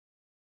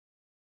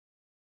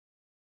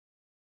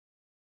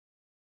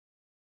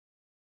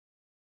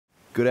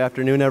Good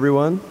afternoon,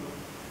 everyone.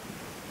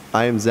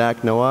 I am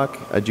Zach Nowak,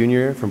 a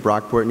junior from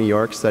Brockport, New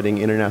York, studying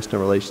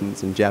international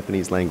relations and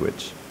Japanese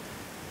language.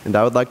 And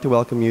I would like to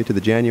welcome you to the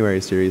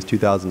January series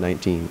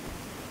 2019.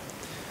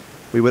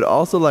 We would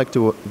also like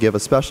to give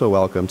a special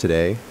welcome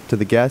today to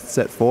the guests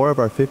at 4 of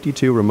our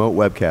 52 remote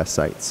webcast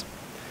sites.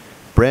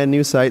 Brand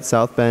new site,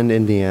 South Bend,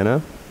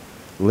 Indiana,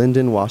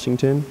 Linden,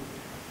 Washington,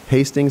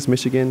 Hastings,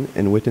 Michigan,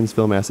 and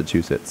Whitensville,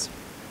 Massachusetts.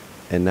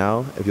 And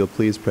now, if you'll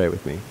please pray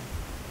with me.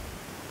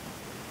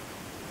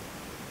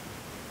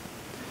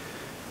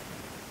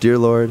 Dear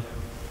Lord,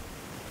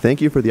 thank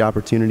you for the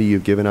opportunity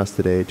you've given us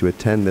today to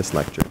attend this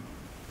lecture.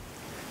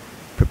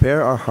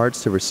 Prepare our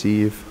hearts to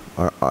receive,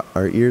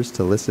 our ears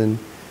to listen,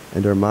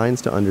 and our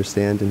minds to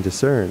understand and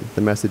discern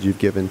the message you've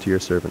given to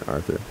your servant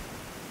Arthur.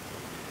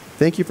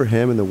 Thank you for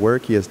him and the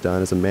work he has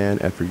done as a man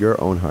after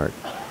your own heart,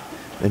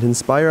 and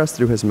inspire us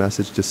through his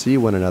message to see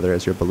one another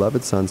as your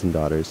beloved sons and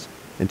daughters,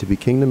 and to be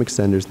kingdom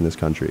extenders in this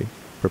country,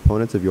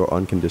 proponents of your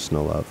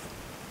unconditional love.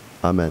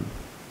 Amen.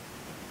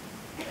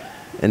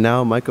 And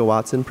now, Micah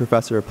Watson,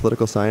 Professor of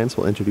Political Science,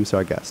 will introduce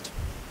our guest.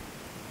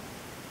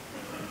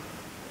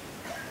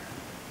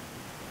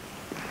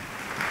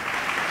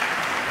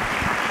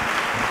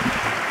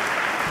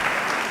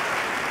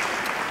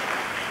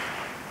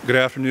 Good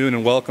afternoon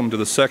and welcome to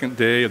the second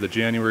day of the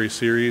January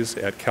series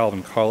at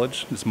Calvin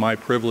College. It's my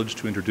privilege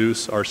to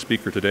introduce our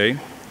speaker today.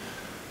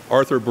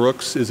 Arthur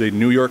Brooks is a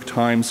New York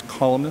Times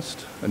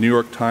columnist, a New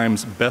York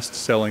Times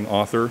best-selling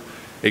author,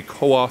 a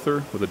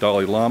co-author with the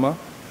Dalai Lama,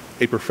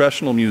 a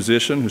professional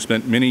musician who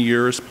spent many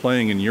years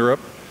playing in Europe,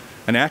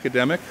 an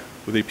academic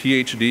with a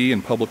PhD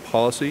in public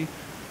policy,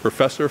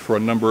 professor for a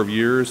number of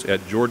years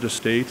at Georgia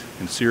State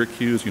and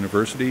Syracuse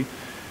University,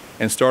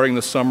 and starting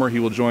this summer he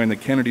will join the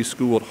Kennedy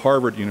School at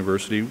Harvard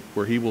University,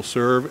 where he will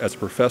serve as a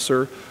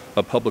professor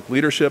of public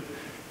leadership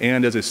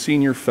and as a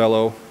senior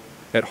fellow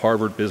at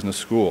Harvard Business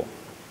School.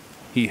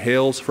 He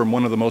hails from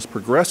one of the most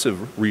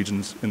progressive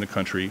regions in the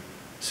country,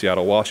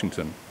 Seattle,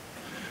 Washington.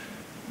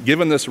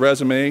 Given this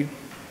resume,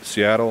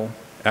 Seattle,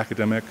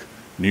 academic,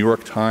 New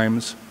York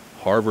Times,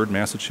 Harvard,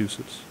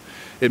 Massachusetts,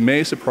 it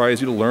may surprise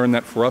you to learn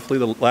that for roughly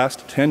the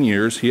last 10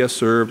 years he has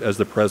served as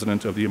the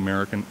president of the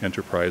American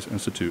Enterprise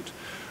Institute,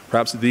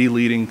 perhaps the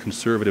leading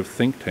conservative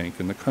think tank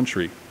in the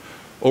country,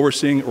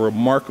 overseeing a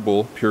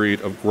remarkable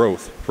period of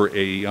growth for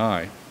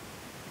AEI.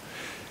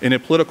 In a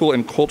political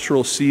and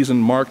cultural season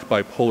marked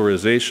by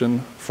polarization,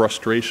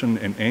 frustration,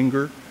 and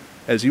anger,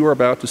 as you are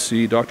about to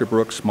see, Dr.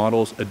 Brooks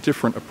models a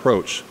different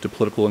approach to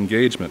political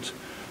engagement,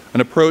 an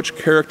approach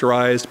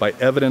characterized by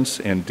evidence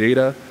and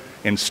data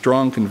and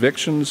strong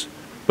convictions,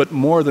 but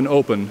more than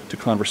open to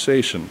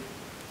conversation,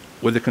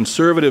 with a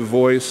conservative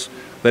voice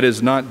that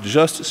is not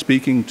just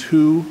speaking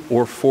to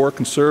or for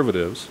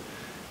conservatives,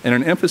 and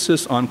an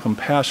emphasis on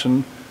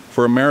compassion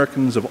for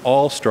Americans of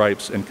all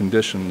stripes and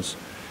conditions,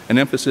 an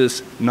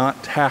emphasis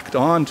not tacked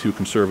on to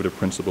conservative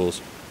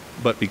principles,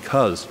 but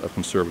because of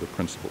conservative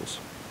principles.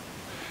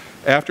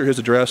 After his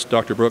address,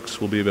 Dr. Brooks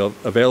will be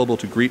available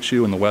to greet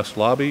you in the West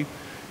Lobby,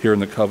 here in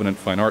the Covenant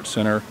Fine Arts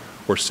Center,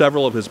 where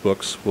several of his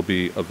books will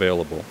be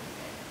available.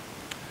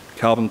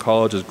 Calvin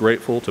College is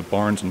grateful to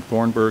Barnes &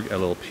 Thornburg,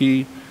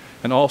 LLP,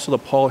 and also the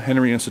Paul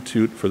Henry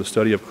Institute for the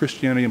Study of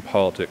Christianity and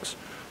Politics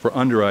for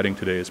underwriting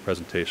today's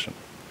presentation.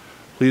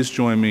 Please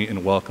join me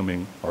in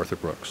welcoming Arthur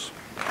Brooks.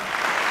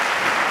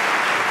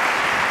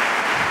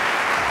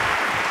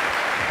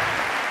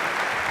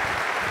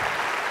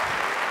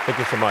 Thank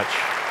you so much.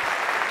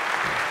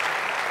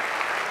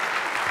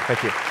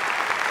 Thank you.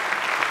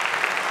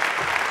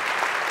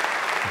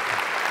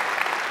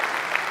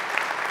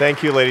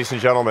 Thank you, ladies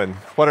and gentlemen.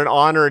 What an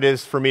honor it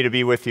is for me to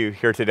be with you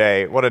here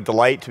today. What a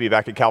delight to be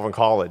back at Calvin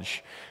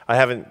College. I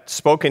haven't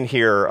spoken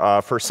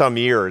here for some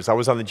years. I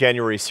was on the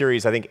January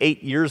series, I think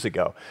 8 years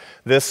ago.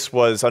 This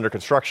was under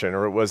construction,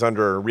 or it was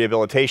under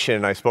rehabilitation,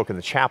 and I spoke in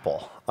the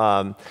chapel.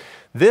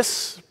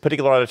 This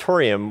particular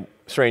auditorium,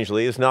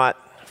 strangely, is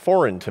not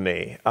foreign to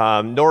me,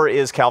 nor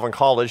is Calvin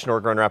College, nor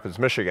Grand Rapids,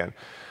 Michigan.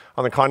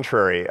 On the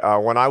contrary,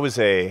 when I was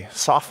a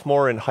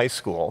sophomore in high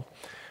school,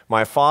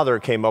 my father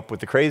came up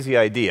with the crazy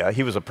idea.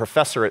 He was a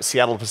professor at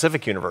Seattle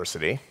Pacific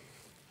University,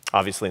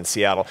 obviously in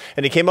Seattle,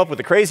 and he came up with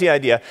the crazy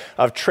idea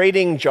of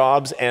trading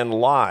jobs and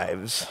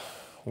lives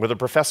with a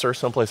professor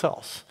someplace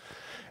else.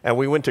 And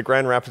we went to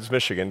Grand Rapids,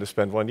 Michigan to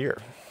spend 1 year.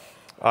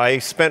 I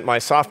spent my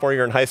sophomore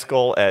year in high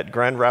school at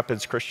Grand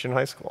Rapids Christian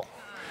High School,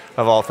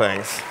 of all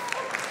things.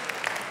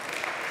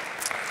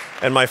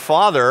 And my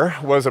father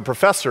was a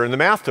professor in the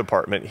math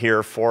department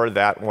here for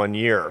that 1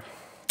 year.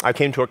 I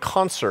came to a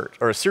concert,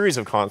 or a series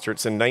of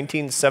concerts, in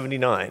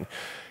 1979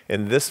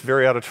 in this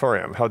very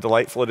auditorium. How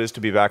delightful it is to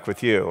be back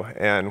with you,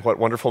 and what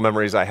wonderful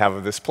memories I have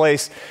of this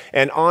place,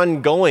 and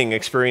ongoing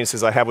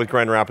experiences I have with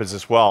Grand Rapids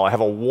as well. I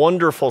have a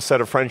wonderful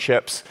set of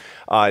friendships,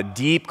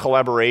 deep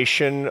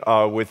collaboration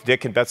with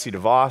Dick and Betsy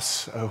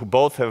DeVos,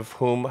 both of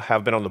whom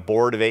have been on the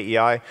board of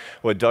AEI,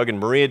 with Doug and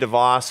Maria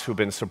DeVos, who've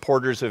been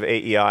supporters of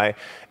AEI.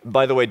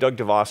 By the way, Doug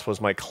DeVos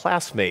was my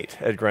classmate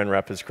at Grand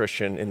Rapids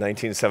Christian in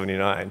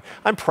 1979.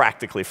 I'm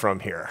practically from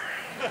here.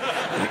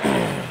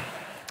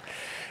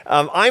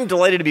 I'm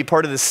delighted to be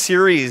part of this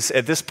series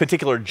at this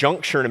particular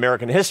juncture in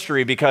American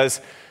history because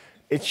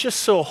it's just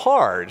so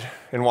hard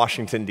in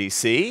Washington,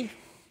 D.C.,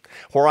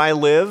 where I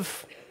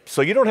live,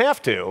 so you don't have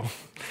to.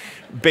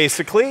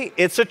 Basically,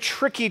 it's a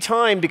tricky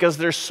time because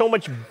there's so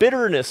much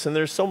bitterness and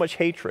there's so much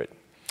hatred.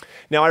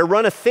 Now, I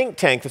run a think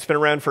tank that's been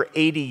around for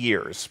 80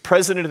 years,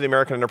 president of the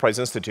American Enterprise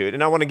Institute,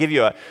 and I want to give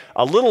you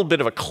a little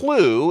bit of a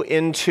clue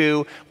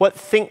into what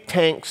think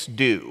tanks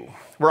do.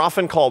 We're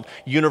often called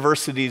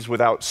universities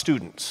without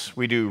students.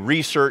 We do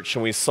research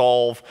and we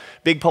solve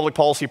big public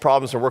policy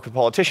problems and work with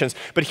politicians,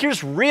 but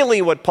here's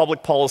really what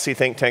public policy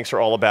think tanks are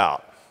all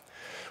about.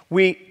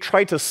 We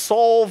try to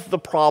solve the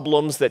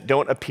problems that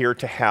don't appear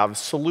to have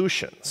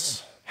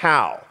solutions.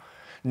 How?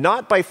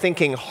 Not by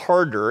thinking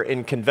harder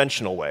in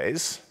conventional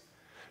ways,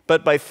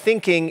 but by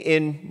thinking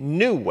in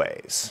new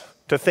ways,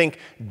 to think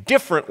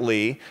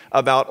differently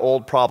about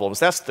old problems.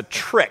 That's the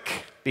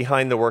trick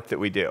behind the work that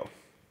we do.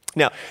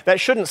 Now, that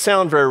shouldn't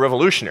sound very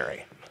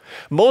revolutionary.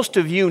 Most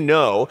of you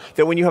know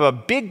that when you have a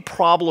big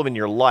problem in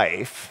your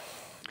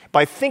life,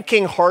 by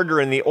thinking harder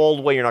in the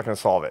old way, you're not going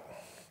to solve it.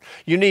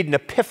 You need an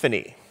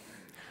epiphany,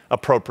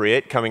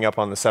 appropriate, coming up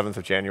on the 7th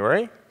of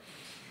January.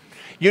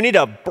 You need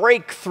a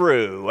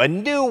breakthrough, a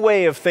new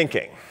way of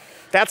thinking.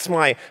 That's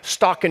my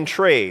stock and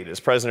trade as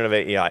president of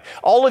AEI.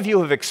 All of you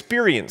have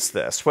experienced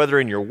this, whether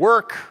in your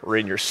work or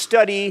in your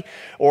study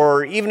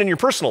or even in your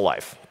personal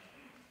life.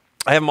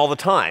 I have them all the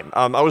time.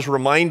 I was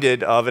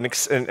reminded of an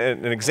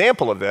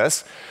example of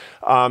this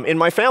in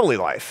my family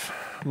life.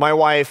 My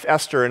wife,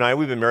 Esther, and I,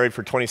 we've been married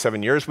for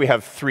 27 years. We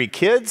have 3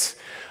 kids.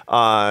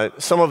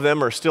 Some of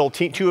them are still,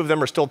 2 of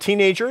them are still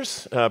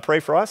teenagers. Pray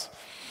for us.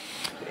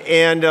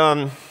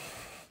 And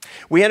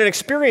we had an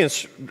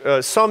experience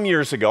some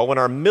years ago when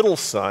our middle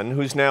son,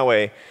 who's now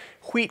a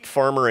wheat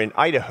farmer in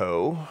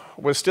Idaho,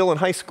 was still in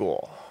high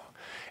school.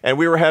 And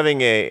we were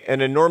having an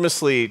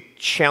enormously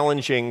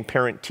challenging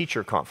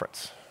parent-teacher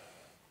conference.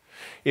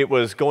 It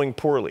was going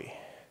poorly.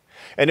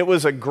 And it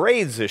was a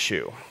grades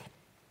issue.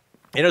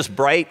 And this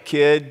bright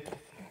kid,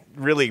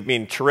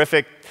 really,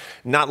 terrific,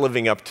 not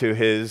living up to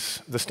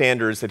the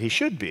standards that he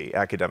should be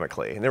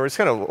academically. And there was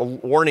kind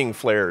of warning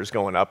flares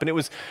going up. And it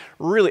was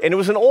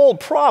an old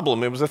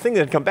problem. It was a thing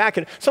that had come back.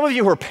 And some of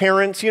you who are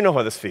parents, you know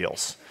how this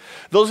feels.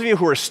 Those of you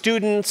who are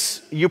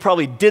students, you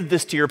probably did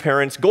this to your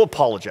parents. Go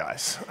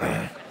apologize.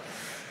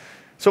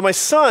 So my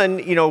son,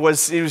 he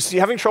was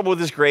having trouble with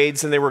his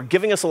grades, and they were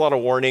giving us a lot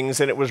of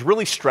warnings, and it was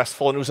really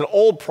stressful, and it was an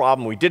old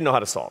problem. We didn't know how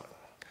to solve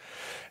it.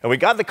 And we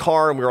got in the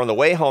car, and we were on the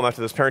way home after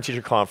this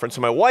parent-teacher conference,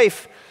 and my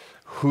wife,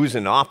 who's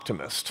an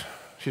optimist,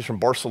 she's from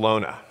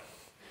Barcelona,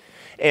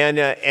 and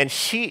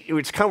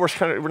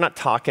we're not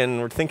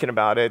talking, we're thinking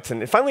about it,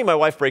 and finally my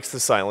wife breaks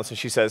the silence, and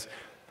she says,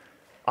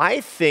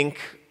 I think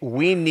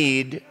we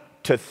need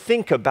to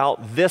think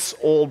about this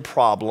old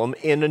problem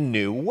in a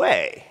new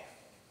way.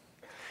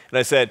 And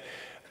I said,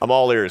 I'm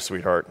all ears,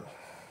 sweetheart,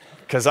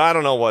 because I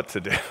don't know what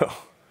to do.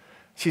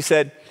 She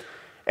said,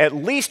 at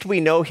least we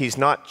know he's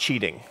not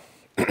cheating.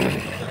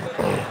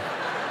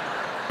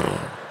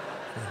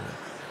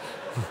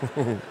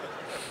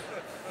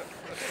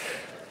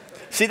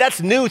 See,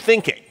 that's new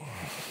thinking.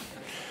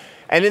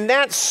 And in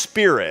that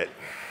spirit,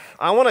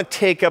 I want to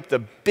take up the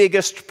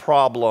biggest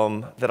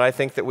problem that I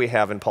think that we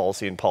have in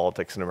policy and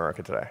politics in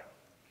America today.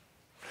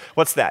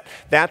 What's that?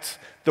 That's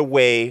the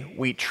way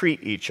we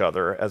treat each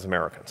other as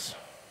Americans.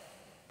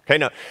 Okay,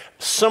 now,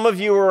 some of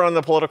you are on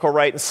the political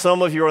right, and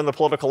some of you are on the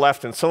political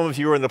left, and some of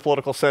you are in the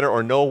political center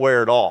or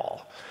nowhere at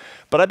all.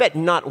 But I bet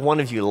not one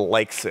of you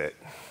likes it.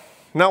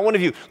 Not one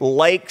of you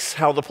likes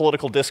how the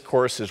political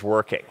discourse is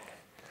working.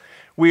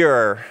 We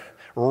are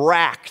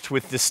racked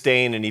with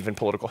disdain and even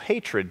political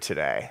hatred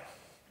today.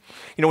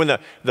 When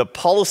the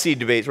policy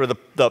debates or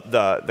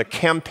the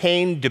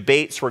campaign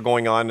debates were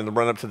going on in the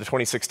run-up to the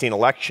 2016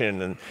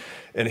 election,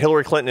 and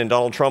Hillary Clinton and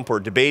Donald Trump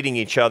were debating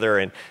each other,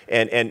 and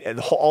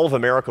all of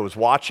America was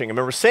watching. I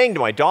remember saying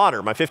to my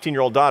daughter, my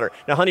 15-year-old daughter,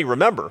 now, honey,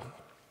 remember,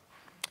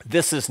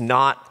 this is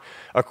not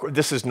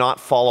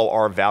follow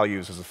our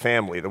values as a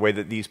family, the way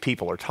that these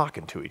people are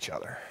talking to each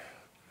other.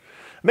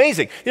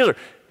 Amazing. These are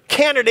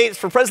candidates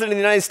for president of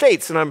the United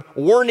States, and I'm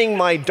warning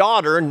my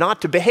daughter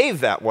not to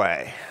behave that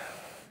way.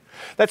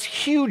 That's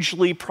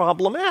hugely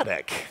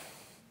problematic.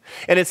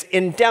 And it's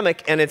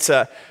endemic, and it's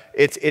a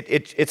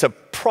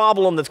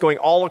problem that's going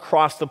all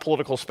across the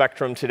political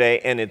spectrum today,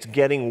 and it's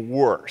getting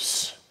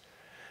worse.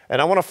 And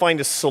I want to find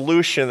a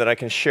solution that I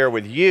can share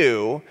with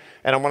you,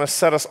 and I want to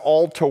set us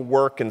all to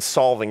work in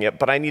solving it,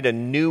 but I need a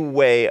new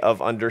way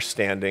of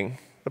understanding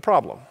the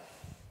problem.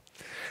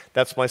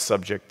 That's my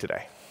subject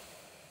today.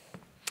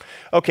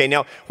 Okay,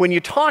 now, when you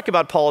talk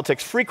about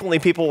politics, frequently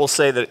people will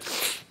say that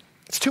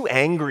it's too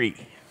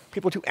angry.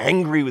 People are too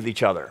angry with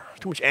each other.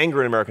 Too much anger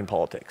in American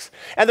politics.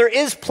 And there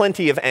is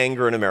plenty of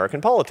anger in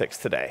American politics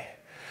today.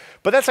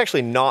 But that's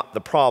actually not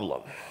the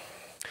problem.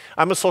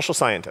 I'm a social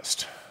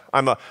scientist.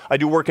 I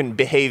do work in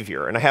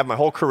behavior, and I have my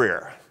whole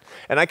career.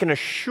 And I can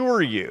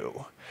assure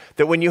you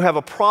that when you have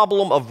a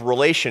problem of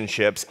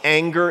relationships,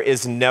 anger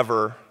is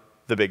never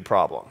the big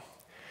problem.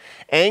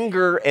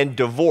 Anger and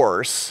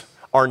divorce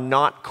are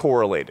not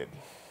correlated.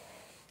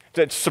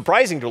 It's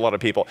surprising to a lot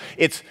of people.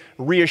 It's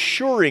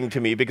reassuring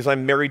to me because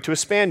I'm married to a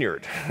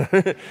Spaniard.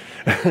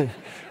 We've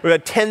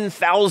had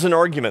 10,000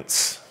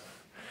 arguments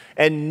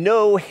and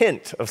no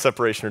hint of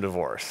separation or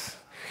divorce.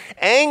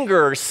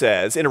 Anger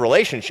says, in a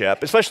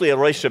relationship, especially a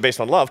relationship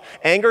based on love,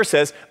 anger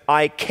says,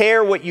 I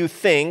care what you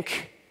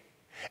think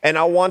and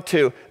I want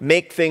to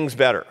make things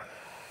better.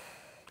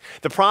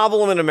 The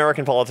problem in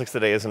American politics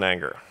today isn't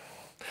anger.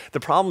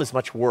 The problem is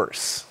much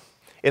worse.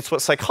 It's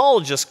what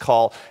psychologists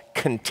call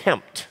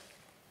contempt.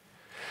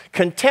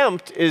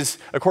 Contempt is,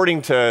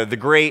 according to the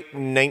great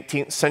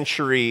 19th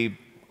century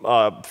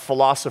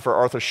philosopher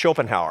Arthur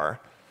Schopenhauer,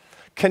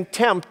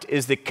 contempt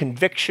is the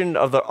conviction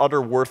of the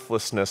utter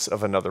worthlessness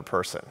of another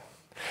person.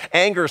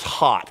 Anger's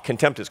hot,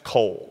 contempt is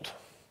cold.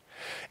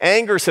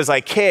 Anger says,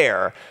 I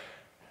care.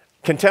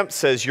 Contempt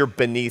says, you're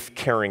beneath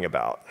caring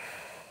about.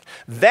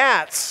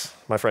 That's,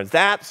 my friends,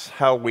 that's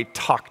how we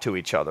talk to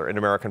each other in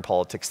American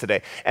politics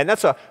today. And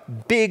that's a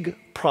big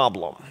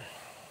problem.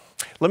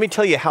 Let me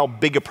tell you how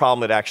big a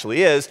problem it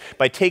actually is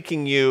by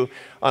taking you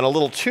on a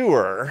little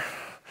tour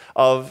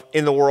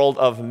in the world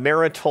of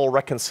marital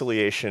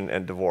reconciliation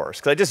and divorce.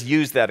 Because I just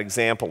used that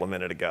example a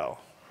minute ago,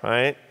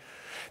 right?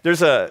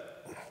 There's a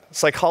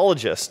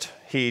psychologist.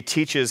 He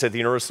teaches at the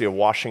University of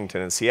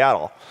Washington in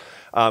Seattle,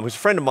 who's a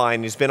friend of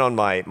mine. He's been on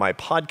my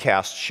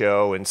podcast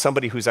show and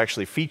somebody who's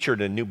actually featured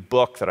in a new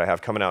book that I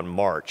have coming out in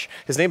March.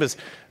 His name is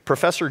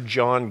Professor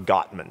John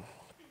Gottman.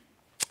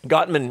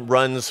 Gottman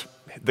runs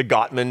the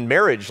Gottman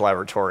Marriage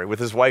Laboratory with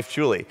his wife,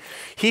 Julie.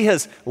 He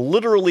has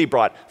literally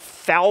brought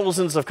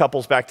thousands of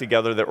couples back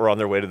together that were on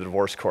their way to the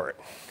divorce court.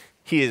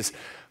 He is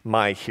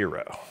my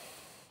hero.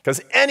 Because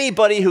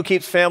anybody who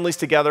keeps families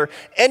together,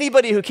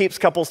 anybody who keeps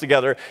couples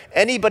together,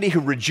 anybody who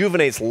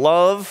rejuvenates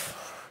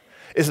love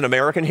is an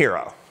American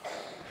hero.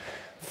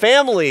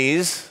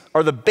 Families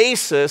are the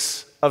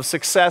basis of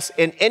success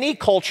in any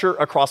culture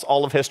across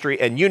all of history,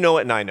 and you know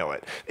it and I know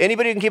it.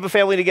 Anybody who can keep a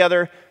family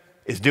together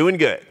is doing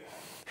good.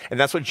 And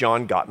that's what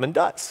John Gottman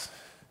does.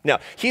 Now,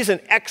 he's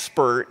an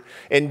expert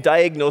in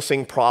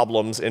diagnosing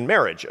problems in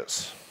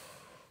marriages.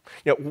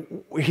 You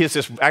know, he has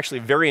this actually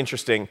very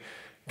interesting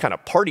kind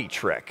of party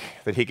trick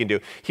that he can do.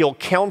 He'll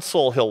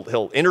counsel,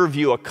 he'll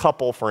interview a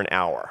couple for an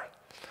hour.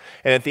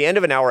 And at the end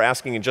of an hour,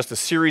 asking in just a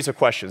series of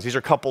questions, these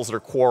are couples that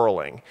are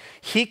quarreling,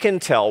 he can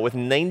tell with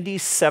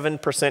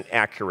 97%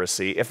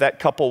 accuracy if that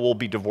couple will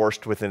be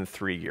divorced within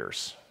 3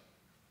 years.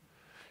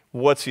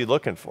 What's he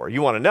looking for?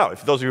 You want to know.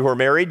 If those of you who are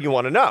married, you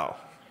want to know.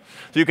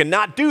 So you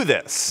cannot do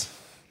this.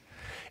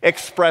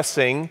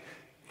 Expressing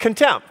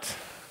contempt.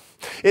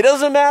 It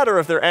doesn't matter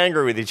if they're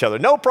angry with each other.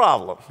 No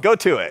problem. Go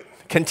to it.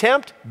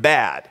 Contempt,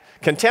 bad.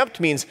 Contempt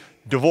means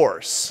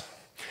divorce.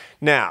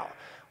 Now,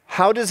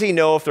 how does he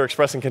know if they're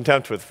expressing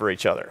contempt for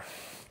each other?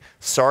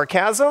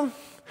 Sarcasm,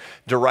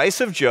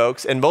 derisive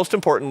jokes, and most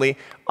importantly,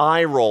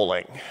 eye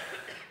rolling.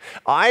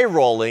 Eye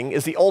rolling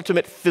is the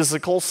ultimate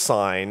physical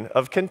sign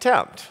of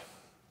contempt.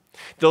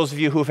 Those of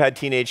you who've had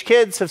teenage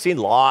kids have seen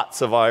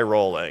lots of eye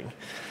rolling.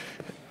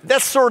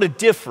 That's sort of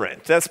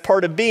different. That's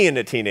part of being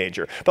a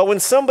teenager. But when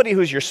somebody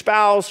who's your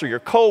spouse or your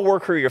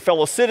coworker or your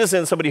fellow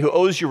citizen, somebody who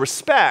owes you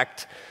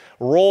respect,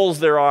 rolls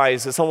their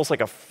eyes, it's almost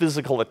like a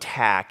physical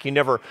attack. You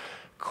never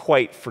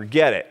quite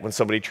forget it when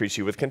somebody treats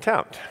you with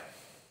contempt.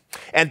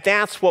 And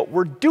that's what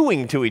we're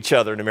doing to each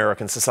other in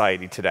American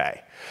society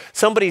today.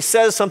 Somebody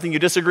says something you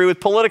disagree with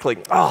politically.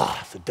 Oh,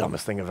 it's the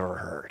dumbest thing I've ever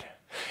heard.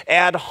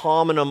 Ad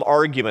hominem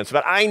arguments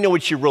about, I know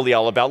what you're really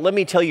all about. Let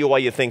me tell you why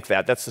you think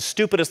that. That's the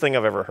stupidest thing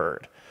I've ever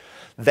heard.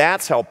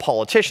 That's how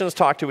politicians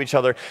talk to each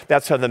other.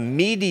 That's how the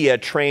media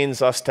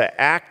trains us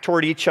to act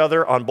toward each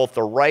other on both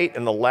the right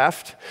and the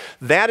left.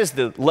 That is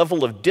the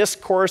level of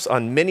discourse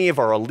on many of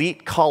our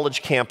elite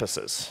college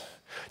campuses.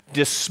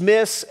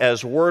 Dismiss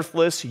as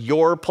worthless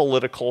your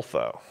political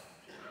foe.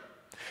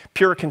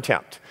 Pure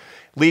contempt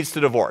leads to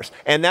divorce.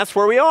 And that's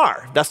where we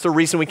are. That's the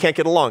reason we can't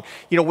get along.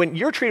 You know, when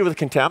you're treated with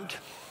contempt,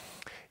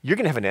 you're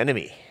going to have an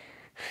enemy.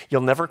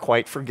 You'll never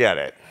quite forget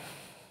it.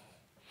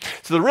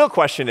 So the real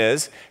question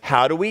is,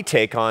 how do we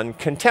take on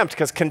contempt?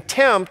 Because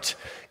contempt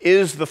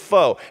is the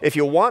foe. If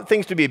you want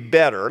things to be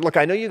better, look,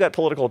 I know you got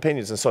political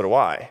opinions, and so do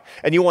I,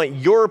 and you want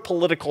your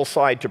political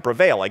side to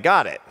prevail. I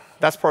got it.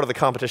 That's part of the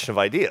competition of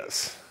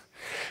ideas.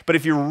 But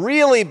if you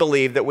really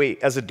believe that we,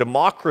 as a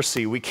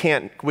democracy, we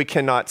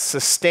cannot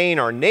sustain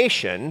our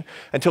nation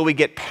until we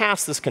get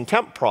past this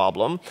contempt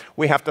problem,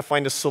 we have to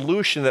find a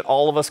solution that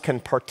all of us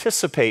can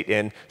participate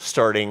in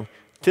starting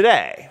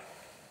today.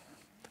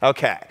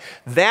 Okay,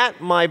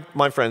 that, my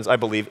friends, I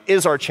believe,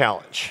 is our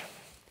challenge.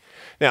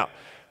 Now,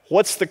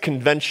 what's the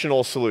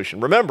conventional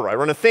solution? Remember, I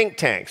run a think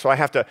tank, so I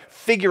have to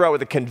figure out what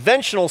the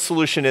conventional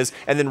solution is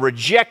and then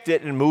reject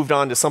it and move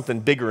on to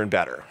something bigger and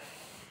better.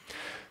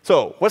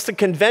 So, what's the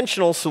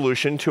conventional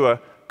solution to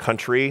a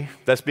country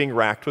that's being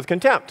racked with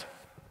contempt?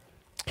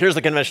 Here's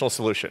the conventional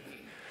solution.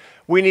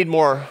 We need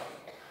more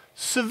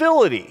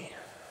civility.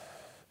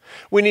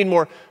 We need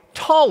more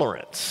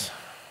tolerance.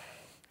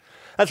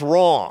 That's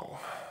wrong.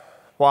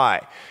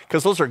 Why?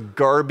 Because those are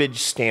garbage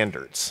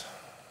standards.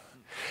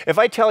 If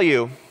I tell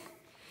you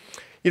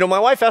You know, my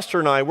wife Esther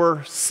and I,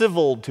 we're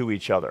civil to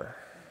each other.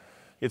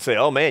 You'd say,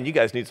 oh man, you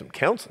guys need some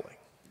counseling.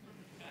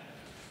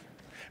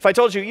 If I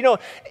told you, you know,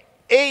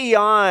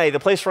 AEI, the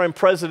place where I'm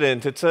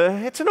president, it's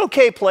an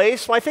okay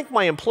place. I think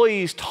my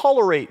employees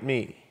tolerate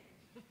me.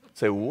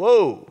 Say,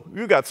 whoa,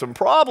 you got some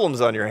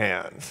problems on your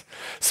hands.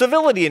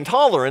 Civility and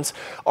tolerance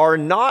are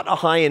not a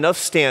high enough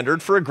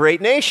standard for a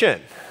great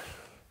nation.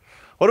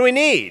 What do we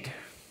need?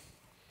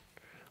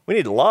 We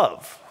need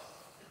love.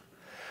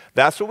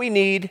 That's what we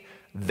need.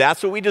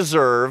 That's what we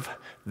deserve.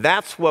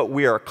 That's what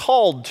we are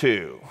called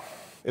to,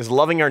 is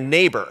loving our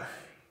neighbor.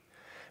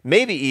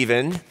 Maybe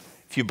even,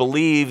 if you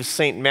believe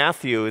St.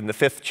 Matthew in the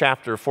 5th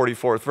chapter,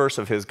 44th verse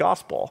of his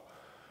gospel,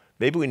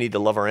 maybe we need to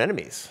love our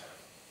enemies.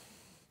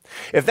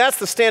 If that's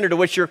the standard to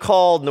which you're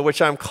called and to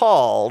which I'm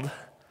called,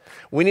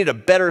 we need a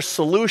better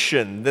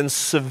solution than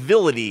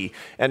civility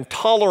and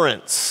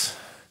tolerance.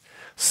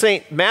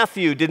 St.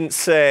 Matthew didn't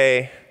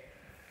say,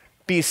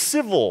 be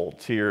civil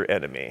to your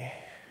enemy.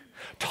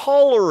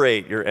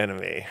 Tolerate your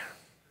enemy.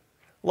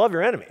 Love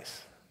your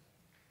enemies.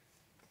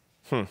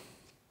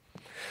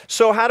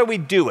 So how do we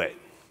do it?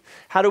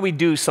 How do we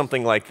do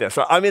something like this?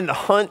 I'm in the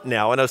hunt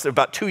now, and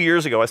about 2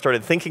 years ago I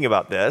started thinking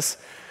about this.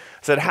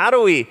 I said, how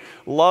do we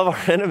love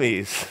our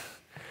enemies?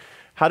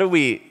 How do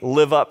we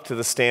live up to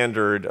the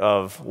standard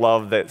of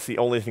love that's the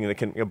only thing that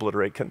can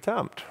obliterate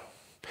contempt?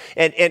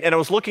 And I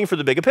was looking for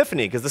the big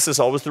epiphany, because this is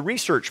always the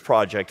research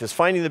project, is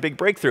finding the big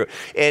breakthrough.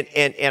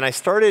 And I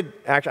started,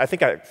 actually, I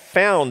think I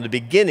found the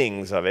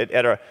beginnings of it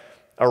at a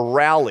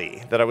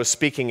rally that I was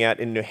speaking at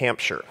in New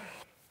Hampshire.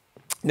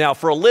 Now,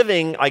 for a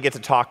living, I get to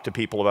talk to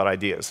people about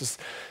ideas. It's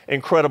an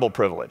incredible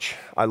privilege.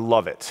 I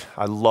love it.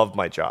 I love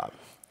my job.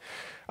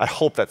 I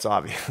hope that's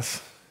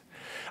obvious.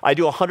 I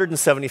do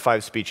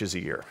 175 speeches a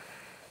year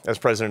as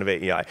president of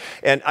AEI.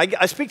 And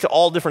I speak to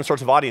all different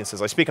sorts of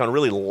audiences. I speak on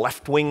really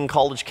left-wing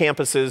college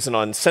campuses and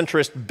on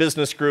centrist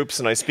business groups,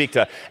 and I speak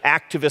to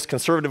activist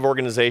conservative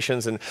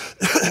organizations, and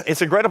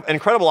it's an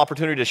incredible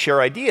opportunity to share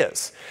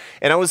ideas.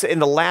 And I was in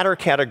the latter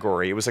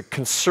category. It was a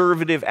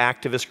conservative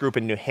activist group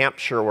in New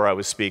Hampshire where I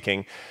was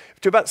speaking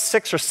to about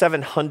 600 or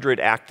 700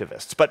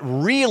 activists, but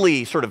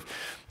really sort of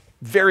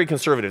very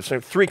conservative, so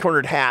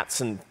three-cornered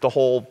hats and the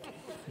whole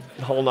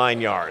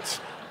 9 yards.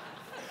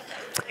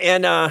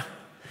 And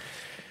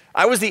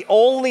I was the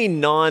only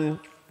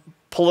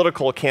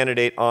non-political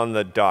candidate on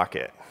the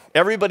docket.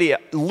 Everybody,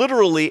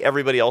 literally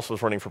everybody else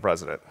was running for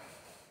president.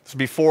 This was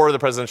before the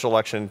presidential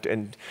election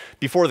and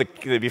before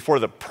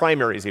the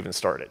primaries even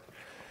started.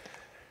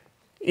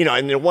 You know,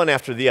 and they're one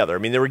after the other. I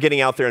mean, they were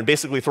getting out there and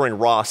basically throwing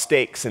raw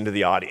steaks into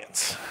the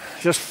audience,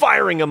 just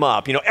firing them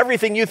up. You know,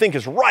 everything you think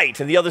is right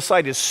and the other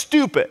side is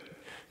stupid,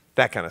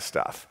 that kind of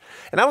stuff.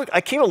 And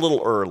I came a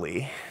little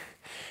early,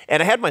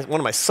 and I had one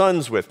of my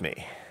sons with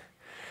me.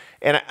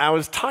 And I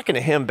was talking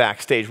to him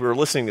backstage. We were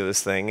listening to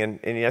this thing, and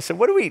I said,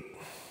 what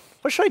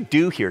should I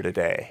do here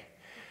today?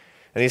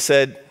 And he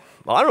said,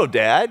 well, I don't know,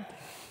 Dad.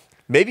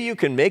 Maybe you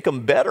can make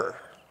them better.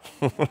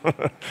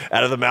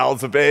 Out of the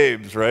mouths of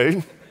babes,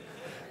 right?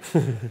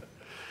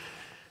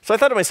 So I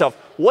thought to myself,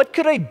 what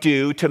could I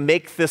do to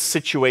make this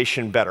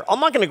situation better?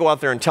 I'm not going to go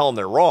out there and tell them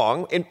they're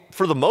wrong. And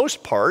for the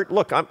most part,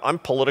 look, I'm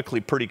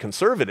politically pretty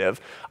conservative.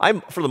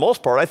 For the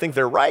most part, I think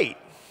they're right.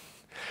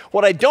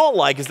 What I don't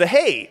like is the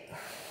hate.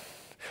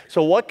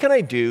 So what can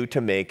I do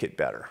to make it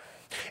better?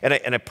 And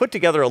I put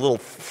together a little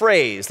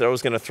phrase that I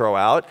was going to throw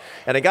out,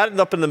 and I got it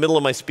up in the middle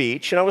of my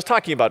speech, and I was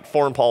talking about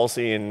foreign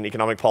policy and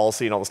economic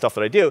policy and all the stuff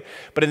that I do,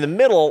 but in the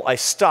middle, I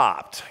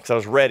stopped because I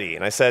was ready,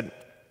 and I said,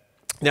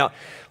 now,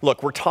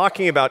 look, we're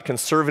talking about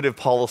conservative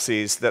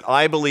policies that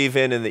I believe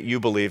in and that you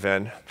believe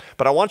in,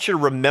 but I want you to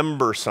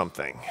remember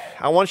something.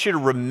 I want you to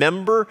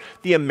remember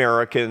the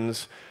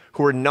Americans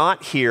who are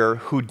not here,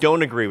 who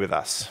don't agree with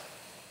us.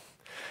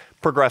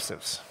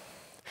 Progressives.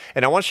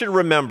 And I want you to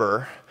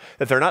remember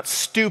that they're not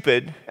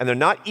stupid and they're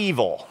not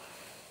evil.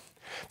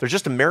 They're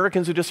just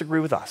Americans who disagree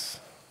with us.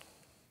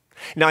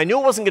 Now, I knew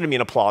it wasn't going to be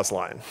an applause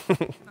line.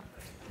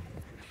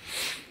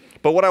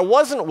 But what I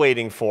wasn't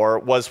waiting for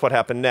was what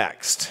happened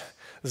next.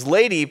 This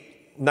lady,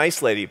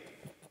 nice lady,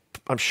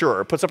 I'm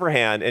sure, puts up her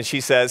hand and she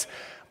says,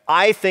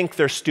 I think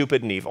they're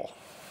stupid and evil.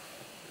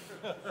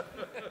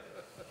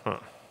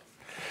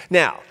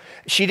 Now,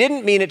 she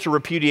didn't mean it to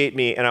repudiate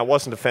me, and I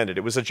wasn't offended.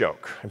 It was a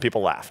joke, and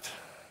people laughed,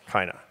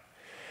 kind of.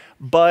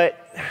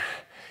 But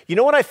you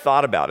know what I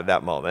thought about at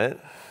that moment?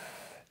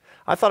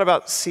 I thought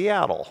about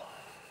Seattle.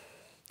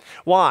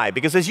 Why?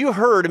 Because as you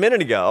heard a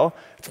minute ago,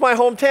 it's my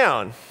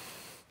hometown.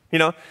 You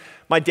know,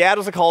 my dad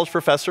was a college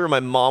professor, and my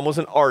mom was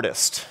an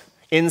artist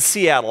in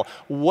Seattle.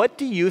 What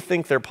do you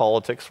think their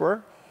politics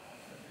were?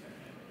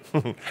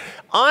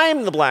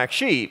 I'm the black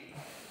sheep.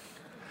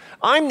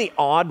 I'm the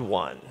odd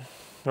one,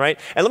 right?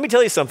 And let me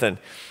tell you something.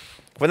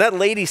 When that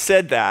lady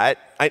said that,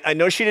 I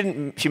know she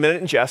meant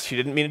it in jest. She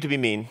didn't mean it to be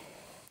mean.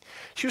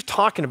 She was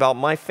talking about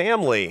my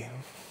family,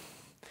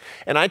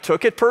 and I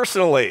took it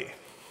personally.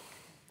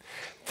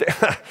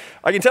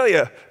 I can tell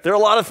you, there are a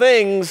lot of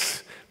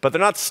things, but they're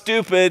not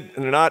stupid,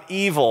 and they're not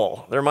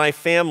evil. They're my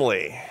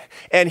family.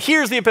 And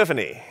here's the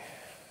epiphany.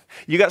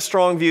 You got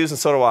strong views, and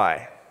so do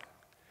I.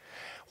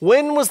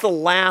 When was the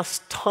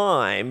last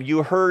time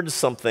you heard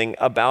something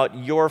about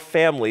your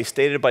family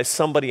stated by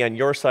somebody on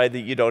your side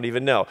that you don't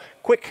even know?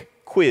 Quick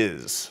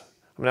quiz.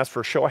 I'm going to ask for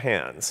a show of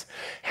hands.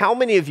 How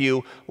many of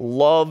you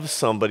love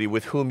somebody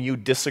with whom you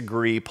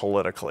disagree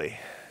politically?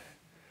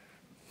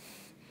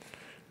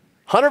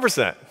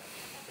 100%.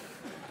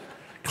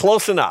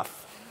 Close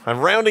enough.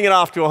 I'm rounding it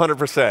off to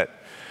 100%.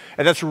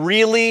 And that's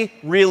really,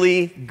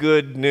 really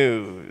good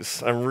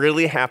news. I'm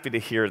really happy to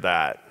hear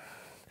that.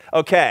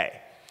 Okay.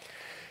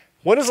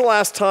 When was the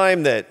last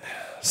time that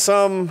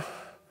some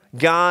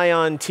guy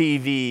on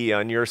TV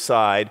on your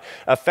side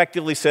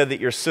effectively said that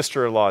your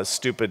sister-in-law is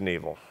stupid and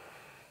evil?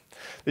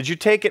 Did you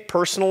take it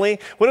personally?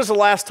 When was the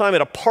last time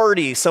at a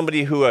party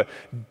somebody who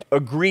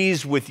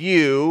agrees with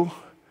you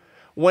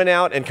went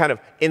out and kind of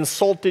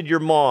insulted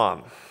your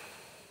mom?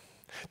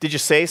 Did you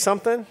say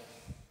something?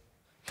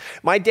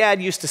 My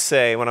dad used to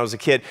say when I was a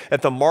kid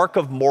that the mark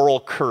of moral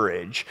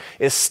courage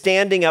is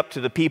standing up to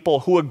the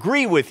people who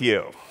agree with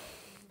you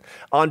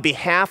on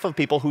behalf of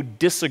people who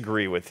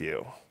disagree with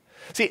you.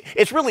 See,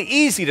 it's really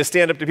easy to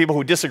stand up to people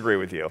who disagree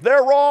with you.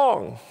 They're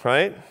wrong,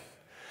 right?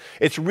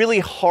 It's really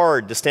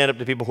hard to stand up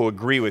to people who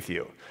agree with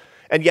you.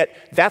 And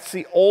yet, that's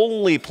the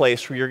only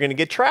place where you're going to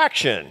get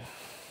traction.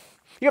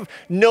 You have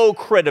no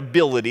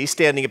credibility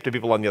standing up to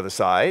people on the other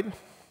side.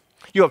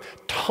 You have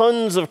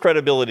tons of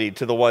credibility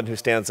to the one who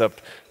stands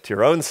up to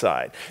your own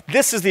side.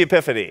 This is the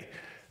epiphany.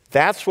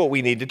 That's what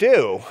we need to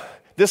do.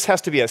 This has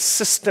to be a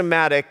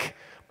systematic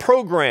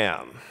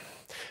program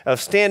of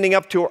standing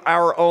up to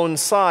our own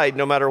side,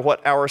 no matter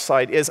what our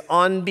side is,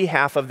 on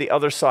behalf of the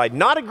other side.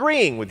 Not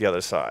agreeing with the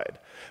other side,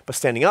 but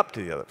standing up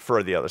to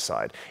for the other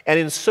side. And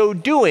in so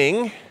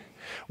doing,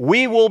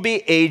 we will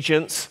be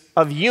agents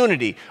of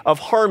unity, of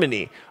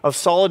harmony, of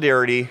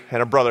solidarity,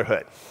 and of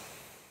brotherhood.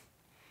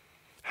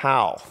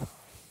 How?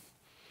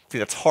 See,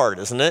 that's hard,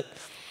 isn't it?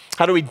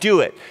 How do we do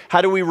it?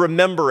 How do we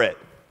remember it?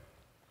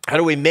 How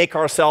do we make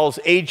ourselves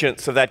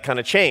agents of that kind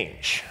of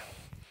change?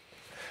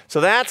 So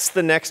that's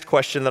the next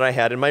question that I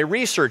had in my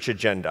research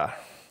agenda.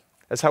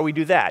 That's how we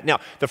do that. Now,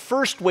 the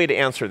first way to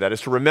answer that is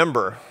to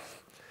remember,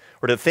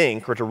 or to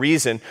think, or to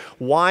reason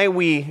why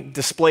we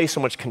display so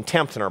much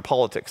contempt in our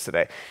politics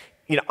today.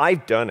 You know,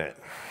 I've done it.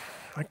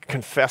 I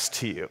confess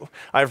to you.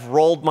 I've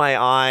rolled my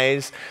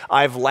eyes.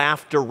 I've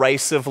laughed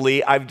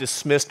derisively. I've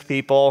dismissed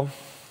people.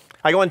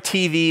 I go on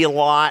TV a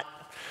lot.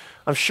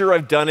 I'm sure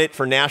I've done it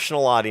for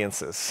national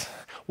audiences.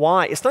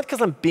 Why? It's not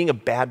because I'm being a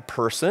bad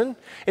person.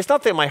 It's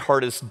not that my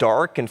heart is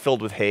dark and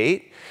filled with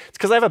hate. It's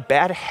because I have a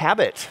bad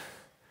habit.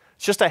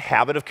 It's just a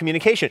habit of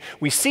communication.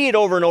 We see it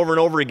over and over and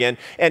over again,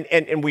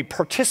 and we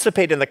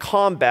participate in the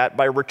combat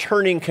by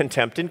returning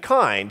contempt in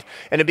kind,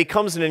 and it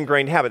becomes an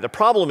ingrained habit. The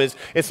problem is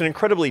it's an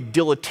incredibly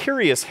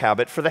deleterious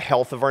habit for the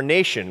health of our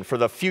nation, for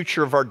the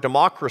future of our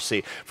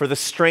democracy, for the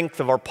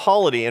strength of our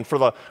polity, and for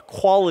the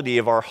quality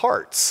of our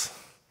hearts.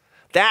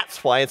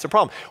 That's why it's a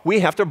problem. We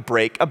have to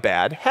break a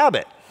bad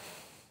habit.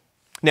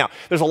 Now,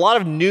 there's a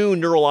lot of new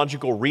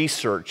neurological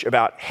research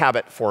about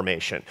habit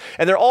formation.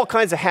 And there are all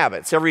kinds of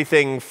habits,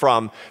 everything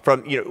from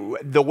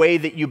the way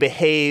that you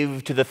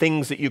behave to the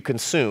things that you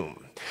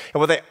consume.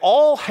 And what they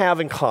all have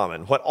in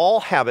common, what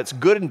all habits,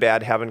 good and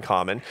bad, have in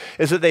common,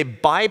 is that they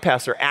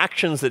bypass, or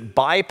actions that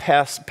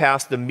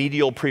bypass the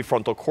medial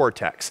prefrontal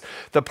cortex,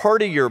 the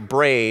part of your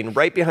brain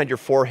right behind your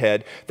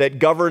forehead that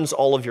governs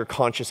all of your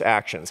conscious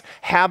actions.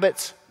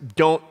 Habits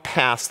don't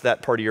pass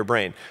that part of your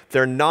brain.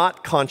 They're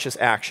not conscious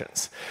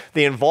actions.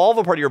 They involve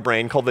a part of your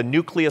brain called the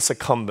nucleus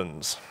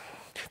accumbens.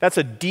 That's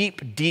a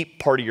deep, deep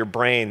part of your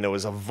brain that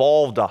was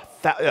evolved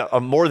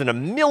more than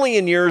 1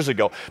 million years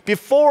ago,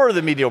 before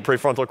the medial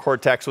prefrontal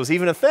cortex was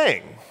even a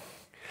thing.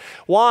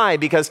 Why?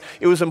 Because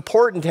it was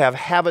important to have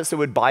habits that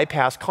would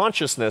bypass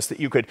consciousness, that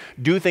you could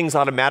do things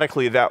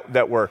automatically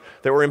that were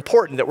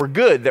important, that were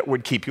good, that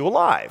would keep you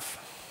alive.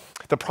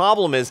 The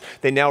problem is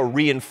they now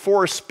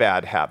reinforce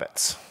bad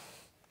habits.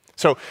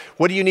 So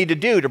what do you need to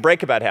do to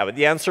break a bad habit?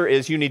 The answer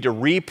is you need to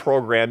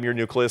reprogram your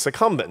nucleus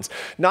accumbens,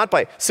 not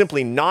by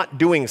simply not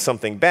doing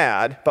something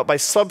bad, but by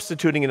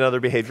substituting another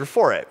behavior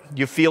for it.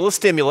 You feel a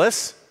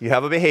stimulus, you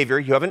have a behavior,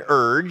 you have an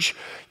urge,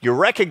 you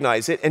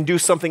recognize it and do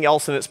something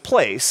else in its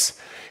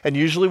place, and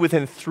usually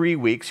within 3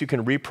 weeks you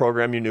can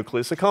reprogram your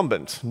nucleus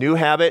accumbens. New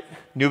habit,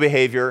 new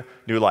behavior,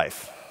 new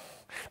life.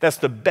 That's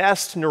the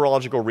best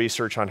neurological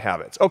research on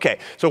habits. Okay,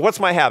 so what's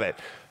my habit?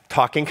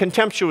 Talking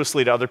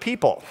contemptuously to other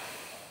people.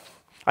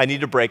 I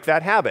need to break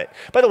that habit.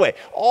 By the way,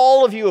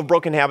 all of you have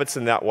broken habits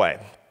in that way.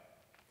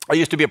 I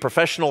used to be a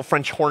professional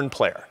French horn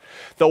player.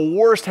 The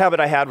worst habit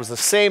I had was the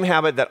same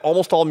habit that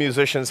almost all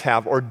musicians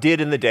have or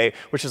did in the day,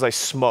 which is I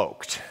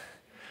smoked.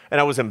 And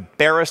I was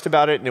embarrassed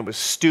about it, and it was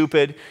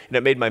stupid, and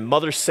it made my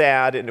mother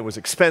sad, and it was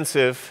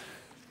expensive.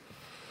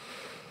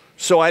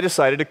 So I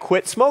decided to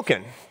quit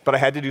smoking, but I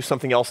had to do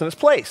something else in its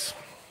place.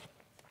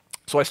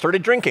 So I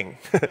started drinking.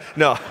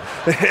 No.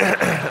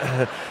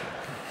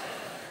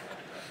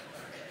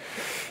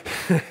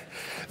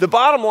 The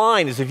bottom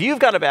line is if you've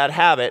got a bad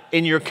habit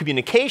in your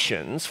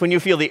communications, when you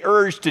feel the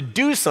urge to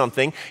do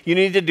something, you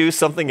need to do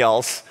something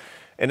else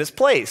in its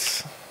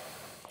place.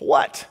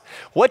 What?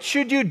 What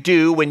should you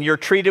do when you're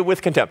treated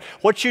with contempt?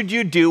 What should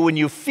you do when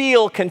you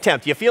feel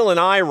contempt? You feel an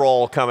eye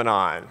roll coming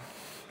on.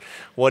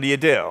 What do?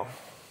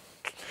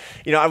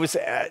 You know,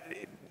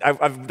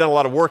 I've done a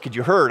lot of work, as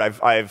you heard.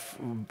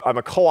 I'm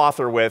a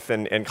co-author with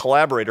and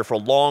collaborator for a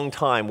long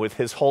time with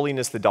His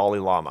Holiness the Dalai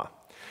Lama.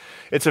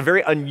 It's a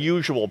very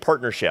unusual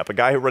partnership. A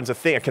guy who runs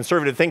a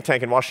conservative think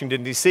tank in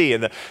Washington, D.C.,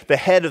 and the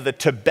head of the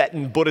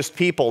Tibetan Buddhist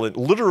people, and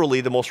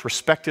literally the most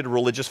respected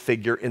religious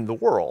figure in the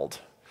world,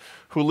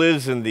 who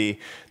lives in the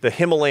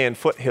Himalayan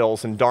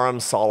foothills in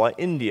Dharamsala,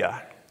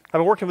 India. I've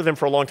been working with him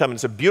for a long time, and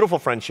it's a beautiful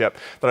friendship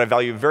that I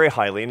value very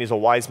highly, and he's a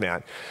wise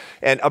man.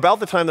 And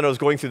about the time that I was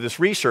going through this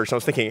research, I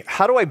was thinking,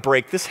 how do I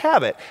break this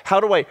habit? How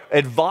do I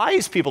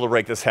advise people to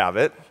break this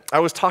habit? I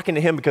was talking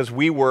to him because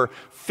we're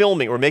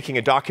making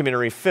a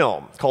documentary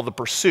film called The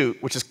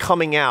Pursuit, which is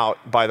coming out,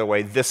 by the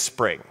way, this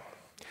spring.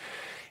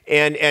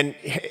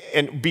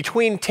 And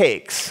between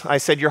takes, I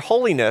said, Your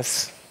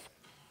Holiness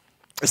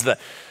is the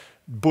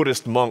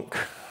Buddhist monk,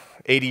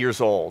 80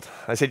 years old.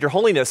 I said, Your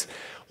Holiness,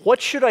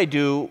 what should I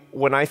do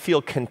when I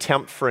feel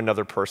contempt for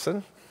another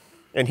person?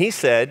 And he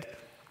said,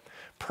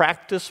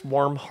 practice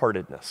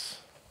warm-heartedness.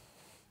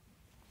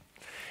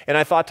 And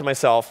I thought to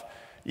myself,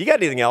 you got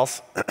anything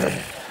else?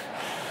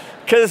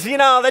 Because, you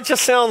know, that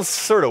just sounds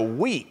sort of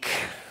weak,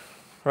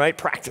 right?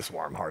 Practice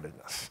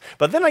warm-heartedness.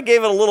 But then I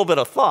gave it a little bit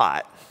of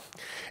thought.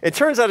 It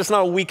turns out it's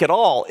not weak at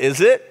all, is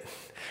it?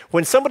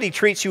 When somebody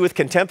treats you with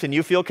contempt and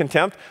you feel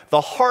contempt,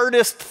 the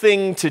hardest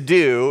thing to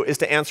do is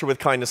to answer with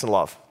kindness and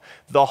love.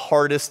 The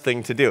hardest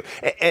thing to do.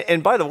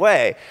 And by the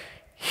way,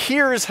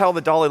 here's how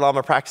the Dalai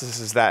Lama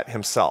practices that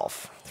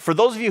himself. For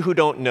those of you who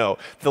don't know,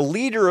 the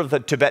leader of the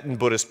Tibetan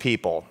Buddhist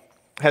people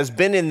has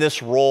been in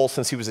this role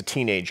since he was a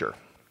teenager.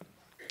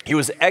 He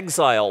was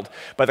exiled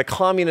by the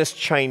communist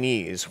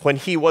Chinese when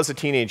he was a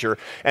teenager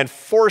and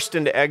forced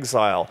into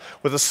exile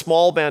with a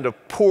small band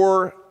of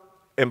poor,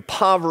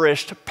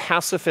 impoverished,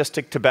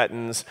 pacifistic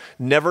Tibetans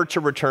never to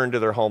return to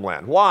their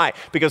homeland. Why?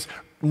 Because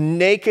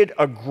naked,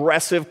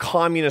 aggressive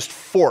communist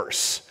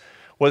force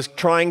was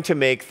trying to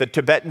make the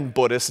Tibetan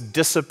Buddhists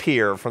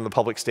disappear from the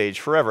public stage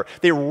forever.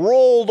 They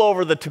rolled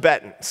over the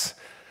Tibetans.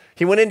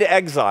 He went into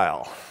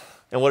exile.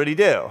 And what did he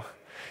do?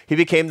 He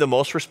became the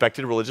most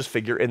respected religious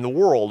figure in the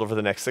world over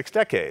the next 6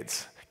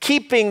 decades,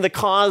 keeping the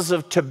cause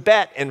of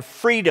Tibet and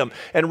freedom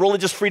and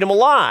religious freedom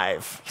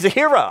alive. He's a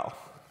hero.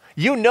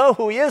 You know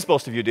who he is,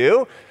 most of you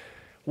do.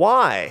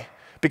 Why?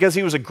 Because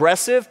he was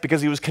aggressive?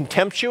 Because he was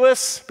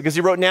contemptuous? Because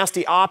he wrote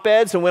nasty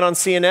op-eds and went on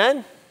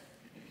CNN?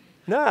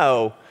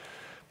 No,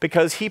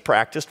 because he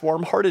practiced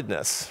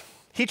warm-heartedness.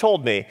 He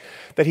told me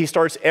that he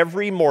starts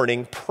every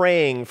morning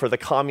praying for the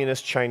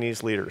communist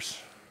Chinese leaders.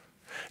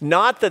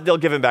 Not that they'll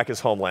give him back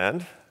his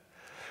homeland,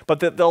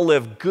 but that they'll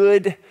live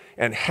good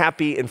and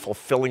happy and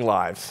fulfilling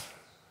lives.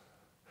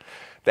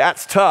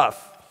 That's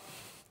tough.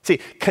 See,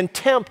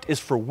 contempt is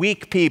for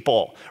weak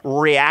people,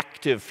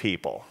 reactive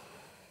people.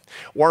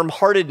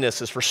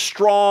 Warm-heartedness is for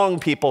strong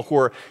people who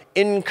are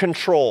in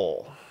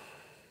control.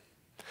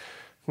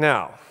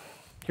 Now,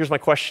 here's my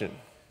question.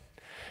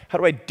 How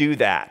do I do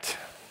that?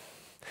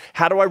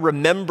 How do I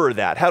remember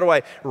that? How do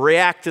I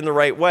react in the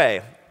right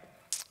way?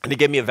 And he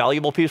gave me a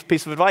valuable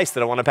piece of advice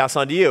that I want to pass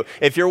on to you.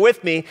 If you're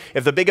with me,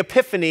 if the big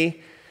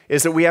epiphany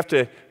is that we have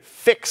to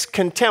fix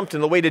contempt,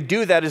 and the way to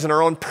do that is in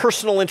our own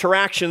personal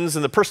interactions,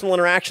 and the personal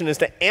interaction is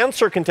to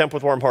answer contempt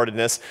with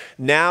warm-heartedness,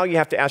 now you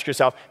have to ask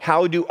yourself,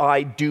 how do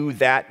I do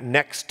that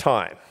next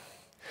time?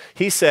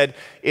 He said,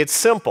 it's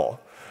simple.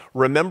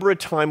 Remember a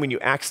time when you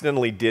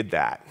accidentally did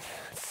that.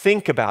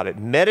 Think about it,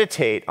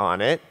 meditate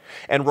on it,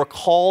 and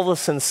recall the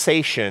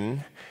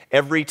sensation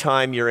every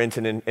time you're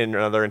in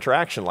another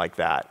interaction like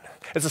that.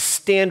 It's a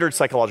standard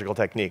psychological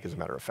technique, as a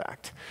matter of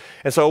fact.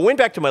 And so I went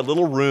back to my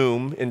little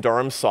room in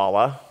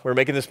Dharamsala. We were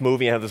making this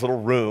movie. I have this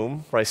little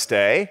room where I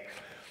stay.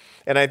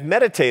 And I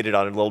meditated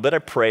on it a little bit. I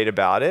prayed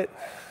about it.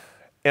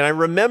 And I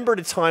remembered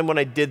a time when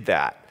I did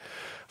that,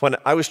 when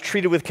I was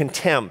treated with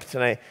contempt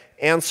and I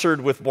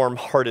answered with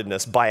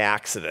warm-heartedness by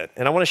accident.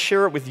 And I want to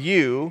share it with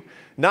you,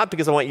 not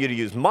because I want you to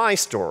use my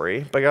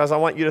story, but because I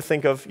want you to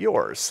think of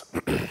yours.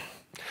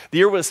 The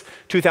year was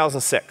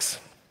 2006.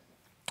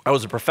 I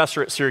was a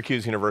professor at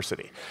Syracuse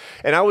University,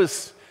 and I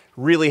was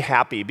really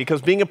happy because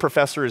being a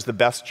professor is the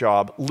best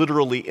job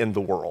literally in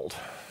the world.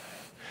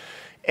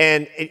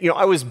 And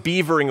I was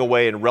beavering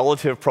away in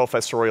relative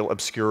professorial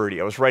obscurity.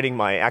 I was writing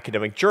my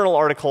academic journal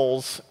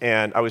articles,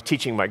 and I was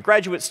teaching my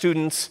graduate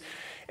students,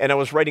 and I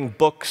was writing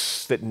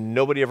books that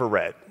nobody ever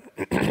read.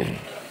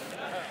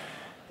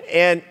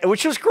 And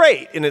which was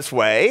great in its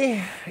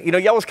way.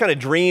 You always kind of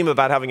dream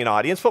about having an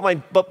audience,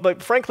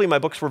 but frankly, my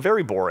books were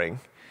very boring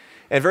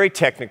and very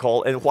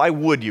technical, and why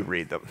would you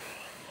read them?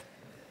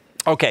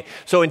 Okay,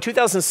 so in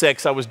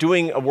 2006, I was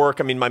doing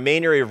my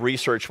main area of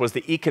research was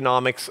the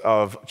economics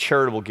of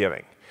charitable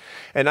giving.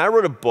 And I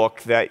wrote a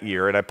book that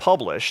year, and I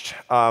published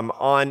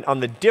on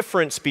the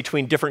difference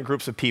between different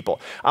groups of people.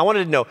 I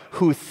wanted to know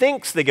who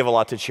thinks they give a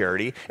lot to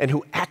charity and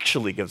who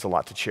actually gives a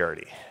lot to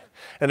charity.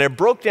 And I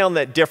broke down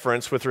that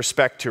difference with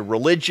respect to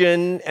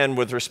religion and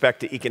with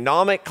respect to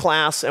economic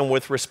class and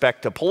with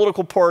respect to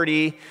political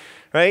party,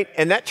 right?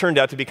 And that turned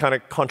out to be kind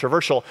of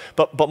controversial.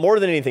 But more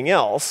than anything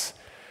else,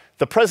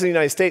 the President of the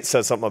United States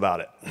said something about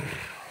it.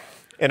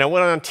 And I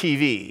went on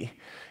TV,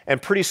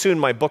 and pretty soon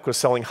my book was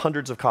selling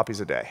hundreds of copies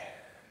a day.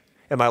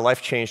 And my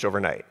life changed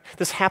overnight.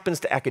 This happens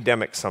to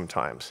academics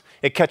sometimes.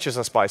 It catches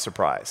us by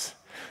surprise.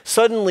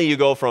 Suddenly you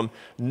go from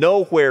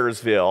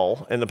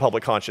nowheresville in the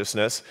public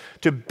consciousness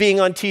to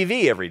being on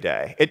TV every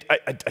day.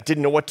 I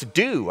didn't know what to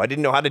do. I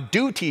didn't know how to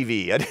do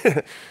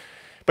TV.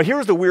 But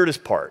here's the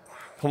weirdest part.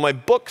 When my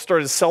book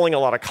started selling a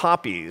lot of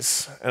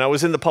copies, and I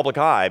was in the public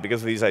eye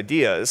because of these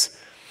ideas,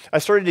 I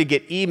started to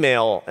get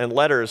email and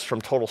letters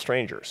from total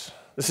strangers.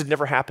 This had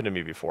never happened to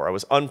me before. I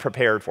was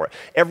unprepared for it.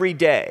 Every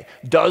day,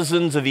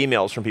 dozens of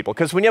emails from people.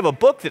 Because when you have a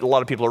book that a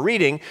lot of people are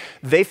reading,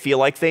 they feel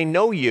like they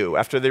know you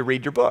after they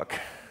read your book.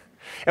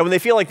 And when they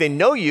feel like they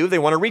know you, they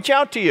want to reach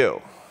out to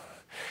you.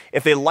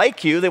 If they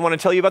like you, they want to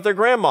tell you about their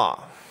grandma.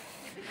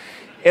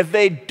 If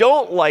they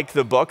don't like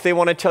the book, they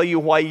want to tell you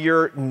why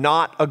you're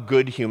not a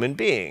good human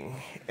being.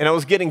 And I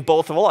was getting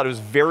both of a lot. It was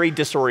very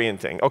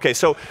disorienting. Okay,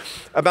 so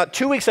about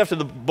 2 weeks after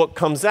the book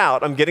comes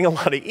out, I'm getting a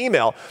lot of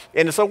email.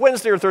 And it's a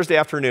Wednesday or Thursday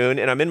afternoon,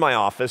 and I'm in my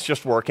office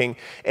just working,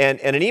 and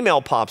an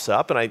email pops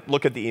up, and I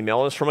look at the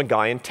email, and it's from a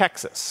guy in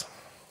Texas.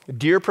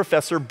 Dear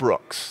Professor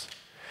Brooks,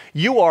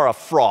 you are a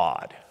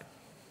fraud.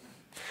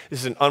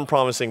 This is an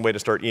unpromising way to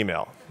start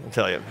email, I'll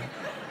tell you.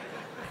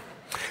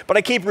 But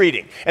I keep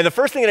reading. And the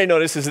first thing that I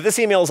notice is that this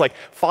email is like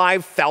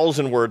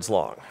 5,000 words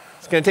long.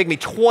 It's going to take me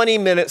 20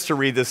 minutes to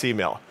read this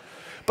email.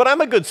 But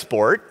I'm a good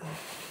sport.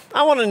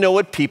 I want to know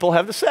what people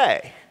have to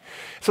say.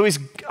 So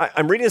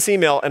I'm reading this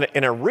email,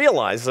 and I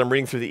realize as I'm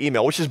reading through the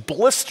email, which is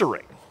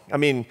blistering. I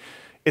mean,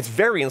 it's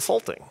very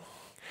insulting,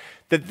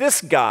 that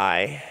this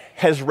guy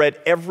has read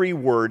every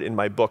word in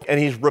my book, and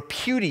he's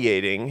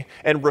repudiating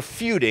and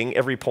refuting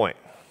every point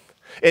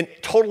in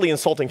totally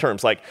insulting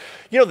terms. Like,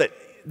 you know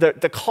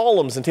that the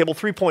columns in table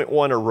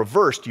 3.1 are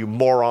reversed, you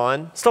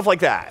moron. Stuff like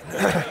that.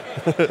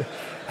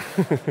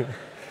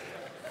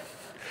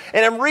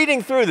 And I'm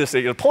reading through this,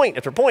 point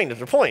after point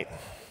after point.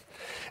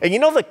 And you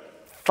know the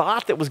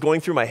thought that was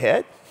going through my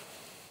head?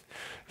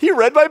 He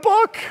read my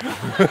book.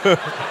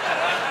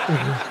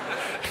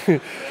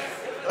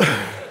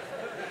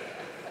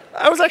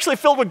 I was actually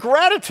filled with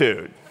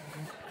gratitude.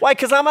 Why?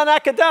 Because I'm an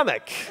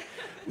academic.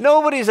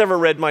 Nobody's ever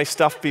read my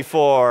stuff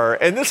before.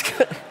 And this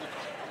guy,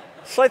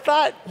 so I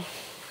thought,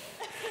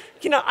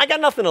 you know, I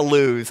got nothing to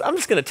lose. I'm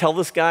just going to tell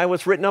this guy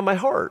what's written on my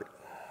heart.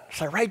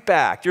 So I write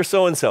back, dear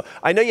so-and-so,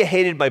 I know you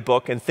hated my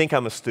book and think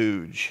I'm a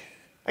stooge.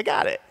 I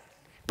got it.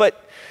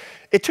 But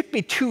it took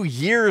me 2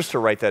 years to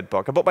write that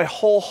book. I put my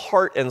whole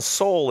heart and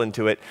soul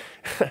into it.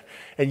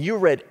 And you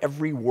read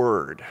every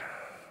word.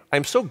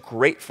 I'm so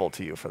grateful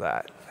to you for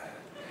that.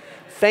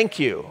 Thank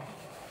you.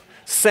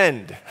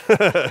 Send. All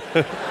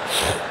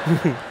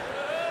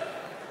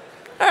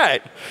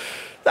right.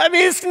 I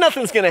mean,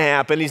 nothing's going to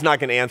happen. He's not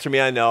going to answer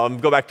me. I know. I'm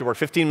go back to work.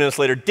 15 minutes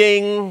later,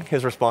 ding,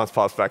 his response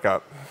pops back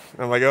up.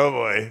 I'm like, oh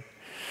boy.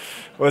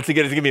 What's he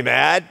going to? Is he going to be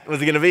mad? What's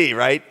he going to be,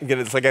 right?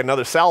 It's like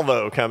another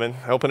salvo coming.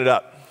 I open it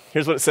up.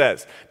 Here's what it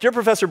says. Dear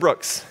Professor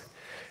Brooks,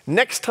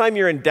 next time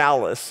you're in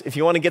Dallas, if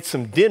you want to get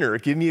some dinner,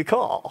 give me a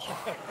call.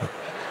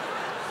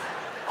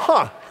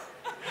 Huh.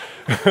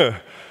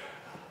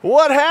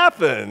 What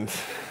happened?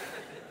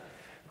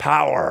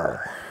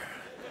 Power.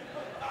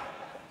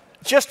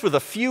 Just with a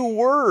few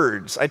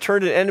words, I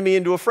turned an enemy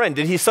into a friend.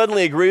 Did he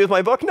suddenly agree with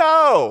my book?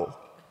 No.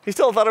 He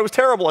still thought it was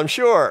terrible, I'm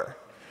sure.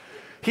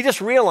 He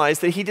just realized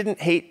that he didn't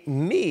hate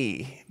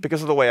me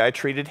because of the way I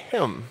treated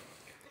him.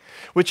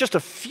 With just a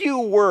few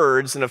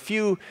words and a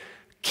few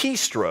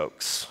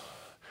keystrokes,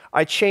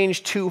 I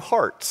changed 2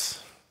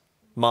 hearts,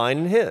 mine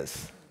and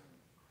his.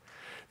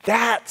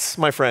 That's,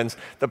 my friends,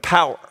 the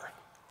power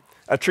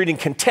of treating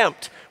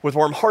contempt with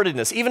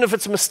warm-heartedness, even if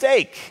it's a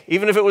mistake,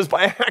 even if it was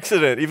by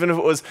accident, even if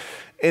it was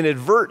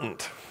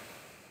inadvertent.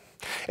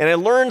 And I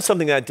learned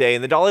something that day,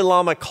 and the Dalai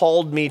Lama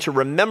called me to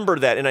remember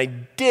that, and I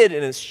did,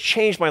 and it's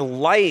changed my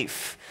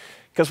life.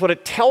 Because what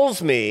it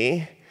tells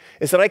me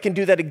is that I can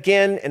do that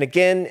again and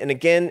again and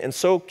again, and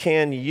so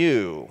can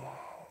you.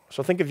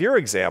 So think of your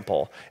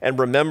example, and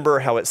remember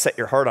how it set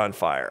your heart on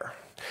fire.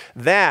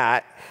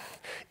 That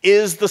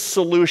is the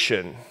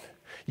solution.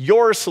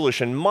 Your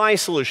solution, my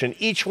solution,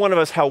 each one of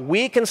us, how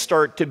we can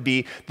start to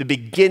be the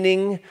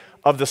beginning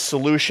of the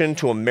solution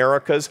to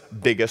America's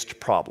biggest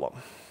problem.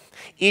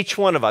 Each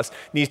one of us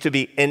needs to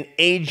be an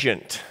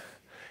agent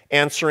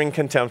answering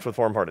contempt with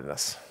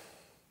warm-heartedness.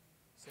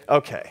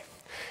 Okay.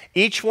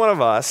 Each one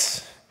of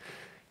us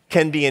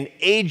can be an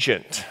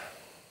agent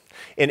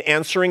in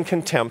answering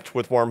contempt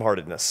with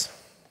warm-heartedness.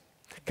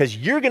 Because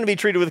you're going to be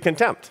treated with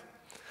contempt.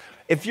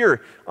 If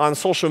you're on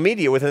social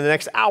media within the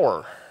next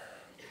hour,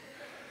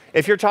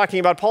 if you're talking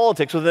about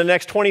politics within the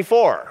next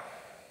 24,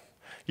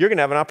 you're going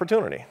to have an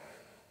opportunity.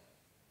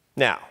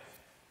 Now,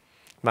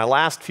 my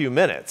last few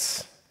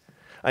minutes,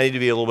 I need to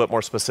be a little bit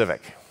more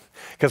specific.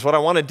 Because what I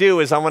want to do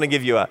is I want to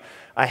give you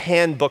a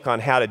handbook on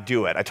how to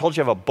do it. I told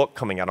you I have a book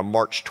coming out on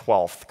March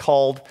 12th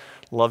called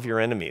Love Your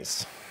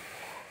Enemies.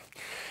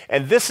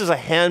 And this is a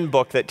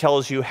handbook that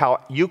tells you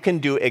how you can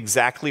do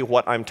exactly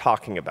what I'm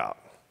talking about.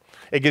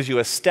 It gives you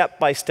a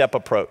step-by-step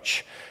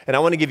approach. And I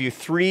want to give you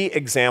 3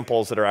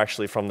 examples that are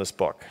actually from this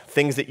book,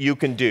 things that you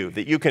can do,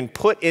 that you can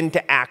put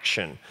into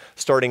action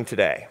starting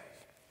today.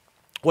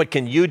 What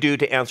can you do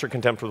to answer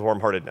contempt with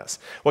warm-heartedness?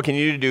 What can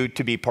you do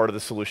to be part of the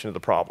solution of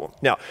the problem?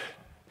 Now,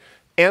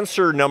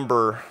 answer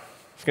number,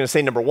 I was going to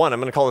say number 1, I'm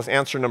going to call this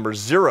answer number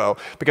 0,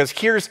 because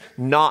here's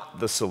not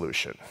the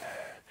solution.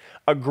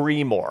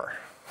 Agree more.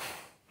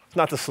 It's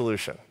not the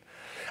solution.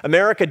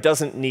 America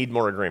doesn't need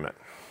more agreement.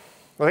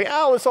 We're like,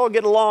 oh, let's all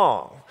get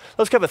along.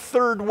 Let's have a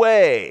third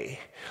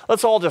way.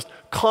 Let's all just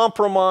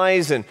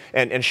compromise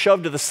and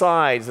shove to the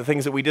sides the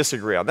things that we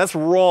disagree on. That's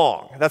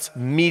wrong. That's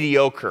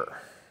mediocre.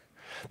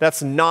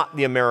 That's not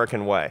the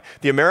American way.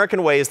 The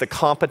American way is the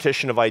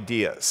competition of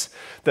ideas.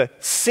 The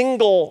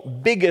single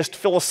biggest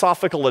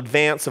philosophical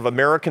advance of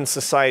American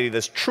society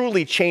that's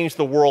truly changed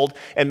the world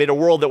and made a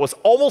world that was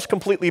almost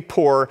completely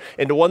poor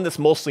into one that's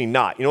mostly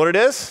not. You know what it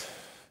is?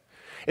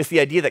 It's the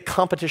idea that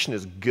competition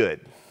is good.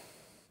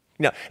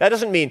 Now, that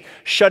doesn't mean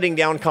shutting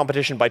down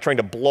competition by trying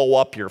to blow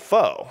up your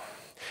foe.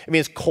 It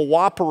means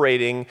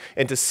cooperating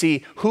and to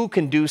see who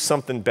can do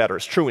something better.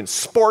 It's true in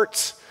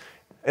sports.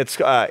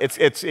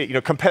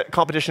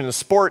 Competition in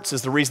sports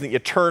is the reason that you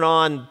turn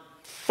on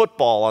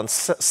football on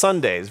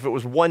Sundays. If it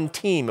was one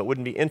team, it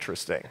wouldn't be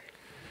interesting.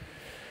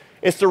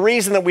 It's the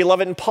reason that we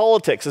love it in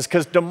politics, is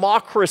because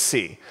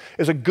democracy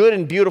is a good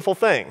and beautiful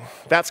thing.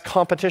 That's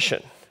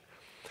competition.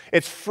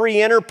 It's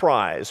free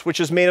enterprise, which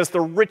has made us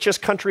the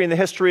richest country in the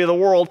history of the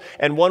world,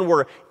 and one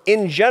where,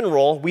 in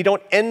general, we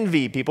don't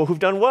envy people who've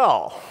done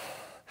well.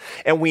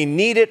 And we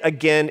need it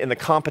again in the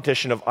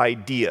competition of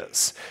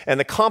ideas. And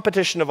the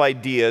competition of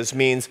ideas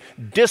means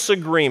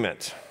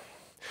disagreement.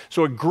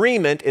 So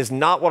agreement is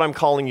not what I'm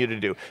calling you to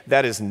do.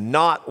 That is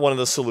not one of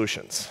the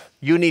solutions.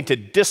 You need to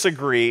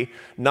disagree,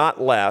 not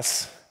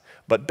less,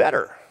 but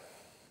better.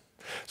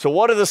 So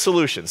what are the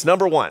solutions?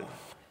 Number one,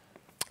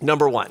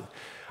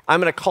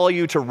 I'm going to call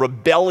you to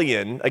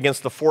rebellion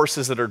against the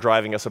forces that are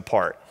driving us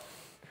apart.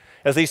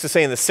 As they used to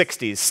say in the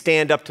 60s,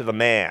 stand up to the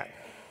man.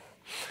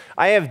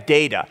 I have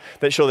data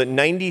that show that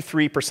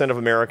 93% of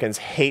Americans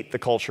hate the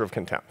culture of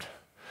contempt.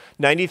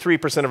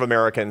 93% of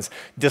Americans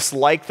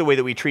dislike the way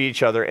that we treat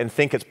each other and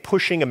think it's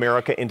pushing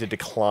America into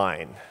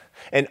decline.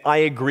 And I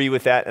agree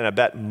with that, and I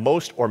bet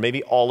most or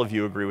maybe all of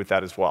you agree with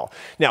that as well.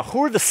 Now,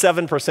 who are the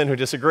 7% who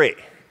disagree?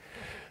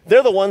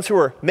 They're the ones who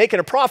are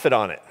making a profit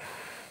on it.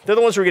 They're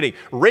the ones who are getting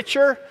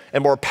richer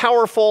and more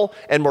powerful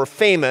and more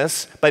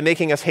famous by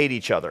making us hate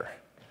each other.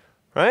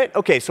 Right?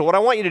 Okay, so what I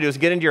want you to do is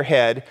get into your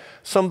head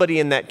somebody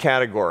in that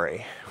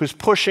category who's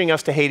pushing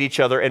us to hate each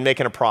other and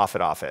making a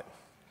profit off it.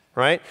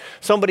 Right?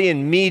 Somebody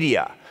in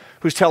media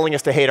who's telling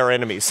us to hate our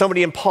enemies.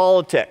 Somebody in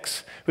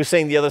politics who's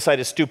saying the other side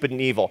is stupid and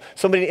evil.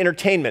 Somebody in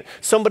entertainment.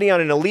 Somebody on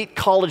an elite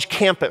college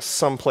campus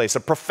someplace, a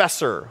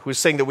professor who's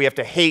saying that we have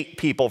to hate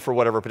people for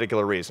whatever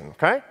particular reason.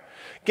 Okay?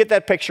 Get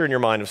that picture in your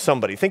mind of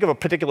somebody. Think of a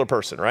particular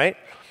person, right?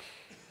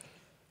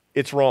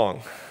 It's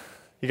wrong.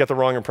 You got the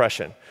wrong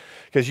impression.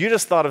 Because you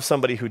just thought of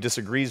somebody who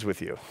disagrees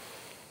with you.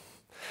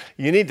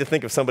 You need to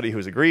think of somebody who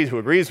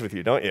agrees with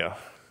you, don't you?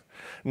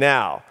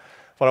 Now,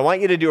 what I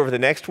want you to do over the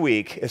next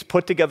week is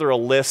put together a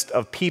list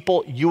of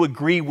people you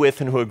agree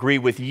with and who agree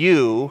with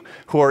you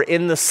who are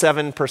in the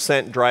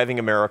 7% driving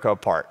America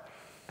apart.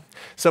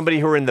 Somebody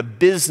who are in the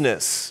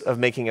business of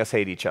making us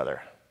hate each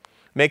other.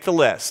 Make the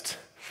list.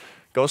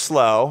 Go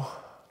slow.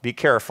 Be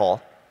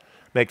careful.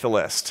 Make the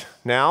list.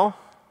 Now,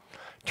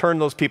 turn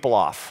those people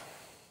off.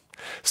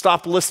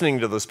 Stop listening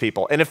to those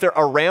people. And if they're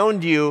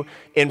around you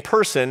in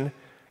person,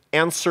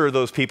 answer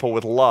those people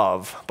with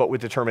love, but with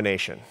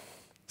determination.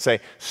 Say,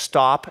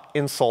 stop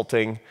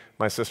insulting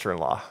my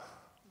sister-in-law.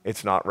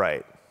 It's not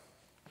right.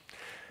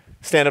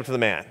 Stand up to the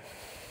man.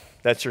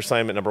 That's your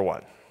assignment number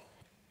 1.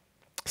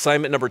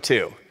 Assignment number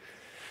 2,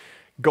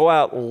 go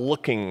out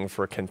looking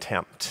for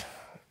contempt.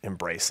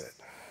 Embrace it.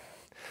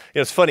 You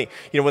know, it's funny,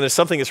 when there's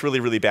something that's really,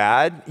 really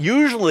bad,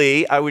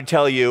 usually I would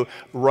tell you,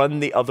 run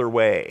the other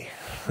way.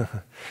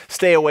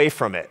 Stay away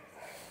from it,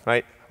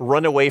 right?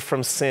 Run away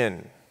from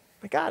sin.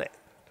 I got it.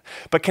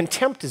 But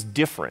contempt is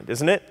different,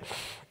 isn't it?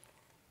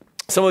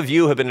 Some of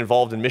you have been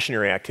involved in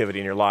missionary activity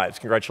in your lives.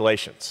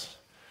 Congratulations.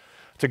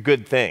 It's a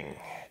good thing.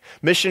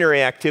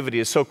 Missionary activity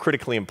is so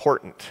critically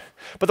important.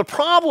 But the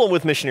problem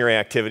with missionary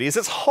activity is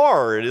it's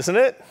hard, isn't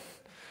it?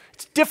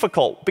 It's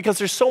difficult because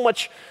there's so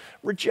much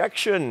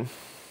rejection.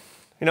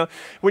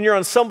 When you're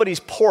on somebody's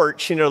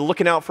porch,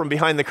 looking out from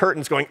behind the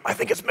curtains going, I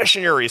think it's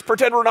missionaries,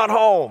 pretend we're not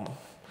home.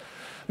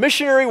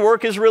 Missionary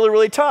work is really,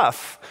 really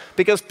tough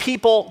because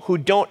people who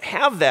don't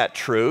have that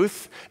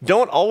truth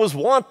don't always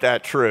want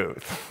that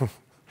truth.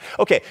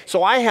 Okay,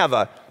 so I have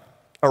a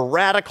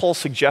radical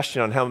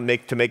suggestion on how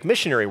to make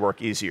missionary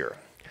work easier.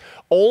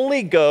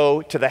 Only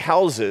go to the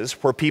houses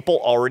where people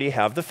already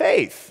have the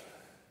faith.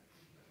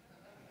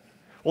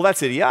 Well,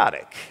 that's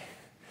idiotic.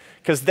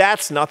 because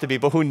that's not the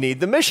people who need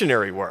the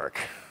missionary work.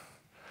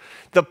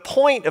 The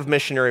point of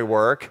missionary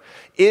work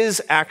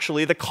is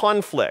actually the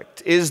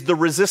conflict, is the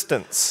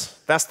resistance.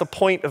 That's the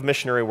point of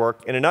missionary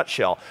work in a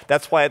nutshell.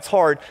 That's why it's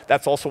hard.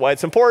 That's also why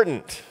it's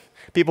important.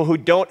 People who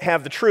don't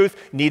have the truth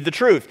need the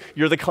truth.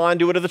 You're the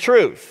conduit of the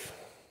truth.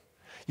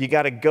 You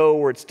got to go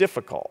where it's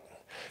difficult.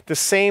 The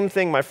same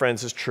thing, my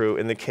friends, is true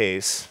in the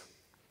case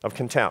of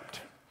contempt.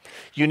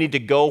 You need to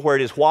go where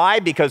it is. Why?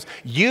 Because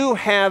you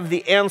have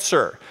the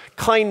answer.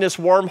 Kindness,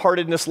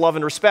 warm-heartedness, love,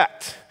 and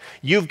respect.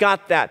 You've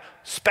got that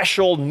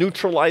special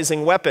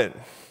neutralizing weapon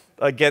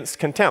against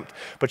contempt.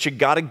 But you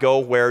got to go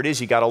where it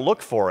is. You got to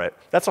look for it.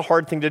 That's a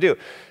hard thing to do.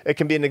 It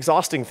can be an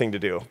exhausting thing to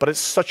do, but it's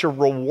such a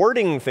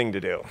rewarding thing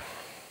to do.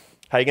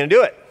 How are you going to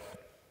do it?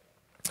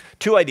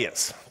 Two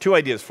ideas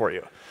for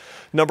you.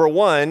 Number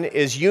one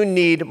is you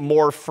need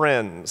more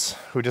friends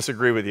who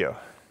disagree with you.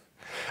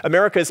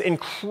 America is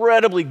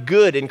incredibly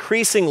good,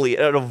 increasingly,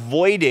 at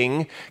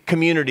avoiding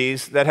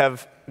communities that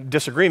have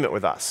disagreement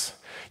with us.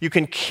 You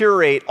can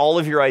curate all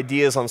of your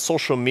ideas on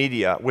social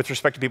media with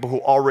respect to people who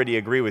already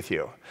agree with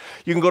you.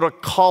 You can go to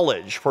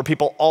college where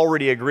people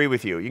already agree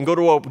with you. You can go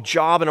to a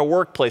job in a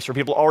workplace where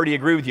people already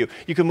agree with you.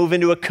 You can move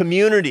into a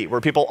community where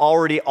people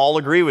already all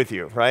agree with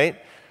you, right?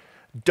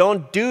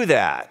 Don't do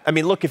that. I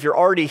mean, look, if you're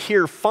already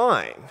here,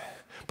 fine.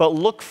 But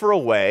look for a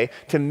way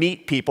to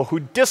meet people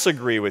who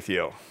disagree with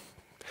you.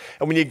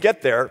 And when you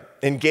get there,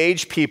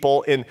 engage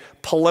people in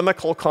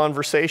polemical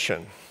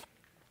conversation,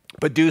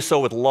 but do so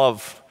with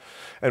love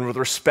and with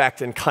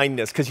respect and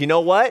kindness. Because you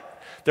know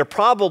what? They're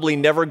probably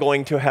never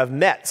going to have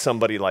met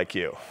somebody like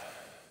you.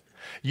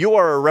 You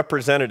are a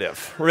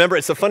representative. Remember,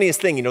 it's the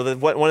funniest thing. You know,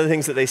 one of the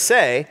things that they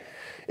say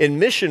in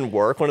mission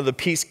work, one of the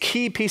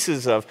key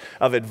pieces of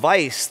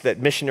advice that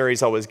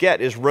missionaries always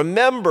get is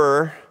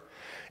remember,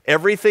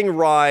 everything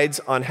rides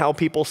on how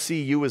people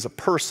see you as a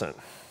person.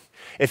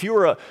 If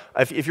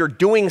you're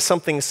doing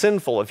something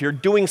sinful, if you're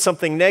doing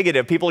something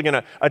negative, people are going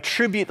to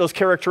attribute those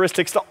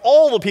characteristics to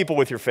all the people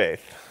with your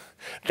faith.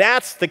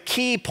 That's the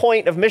key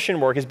point of mission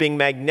work, is being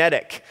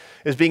magnetic,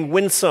 is being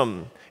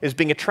winsome, is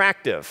being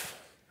attractive,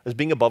 is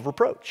being above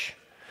reproach.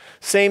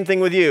 Same thing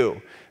with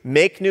you.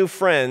 Make new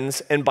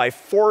friends, and by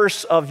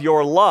force of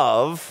your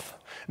love,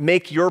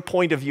 make your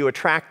point of view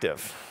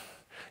attractive.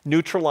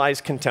 Neutralize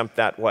contempt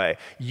that way.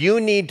 You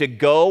need to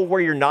go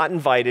where you're not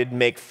invited,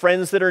 make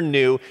friends that are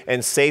new,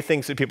 and say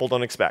things that people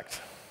don't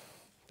expect.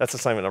 That's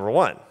assignment number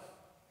one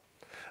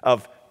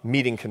of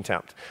meeting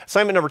contempt.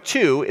 Assignment number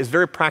two is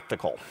very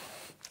practical.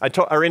 I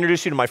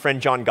introduced you to my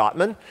friend John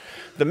Gottman,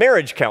 the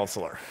marriage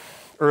counselor,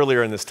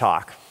 earlier in this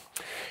talk.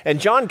 And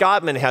John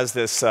Gottman has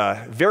this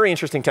very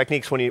interesting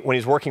techniques when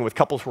he's working with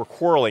couples who are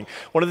quarreling.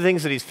 One of the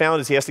things that he's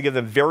found is he has to give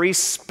them very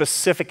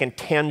specific and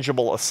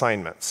tangible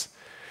assignments.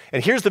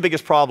 And here's the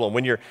biggest problem.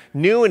 When you're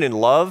new and in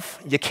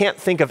love, you can't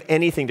think of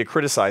anything to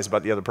criticize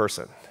about the other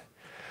person.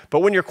 But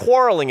when you're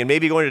quarreling and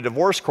maybe going to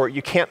divorce court,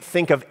 you can't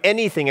think of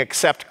anything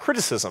except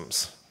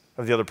criticisms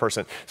of the other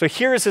person. So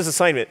here's his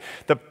assignment.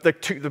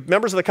 The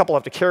members of the couple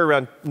have to carry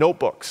around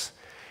notebooks,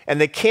 and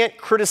they can't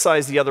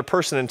criticize the other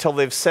person until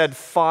they've said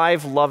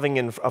 5 loving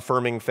and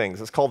affirming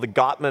things. It's called the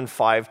Gottman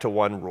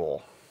 5-to-1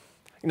 rule.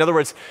 In other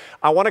words,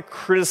 I want to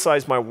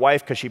criticize my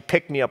wife because she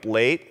picked me up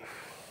late,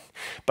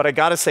 but I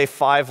got to say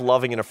 5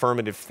 loving and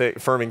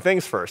affirming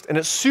things first. And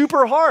it's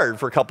super hard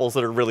for couples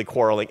that are really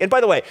quarreling. And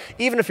by the way,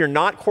 even if you're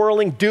not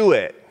quarreling, do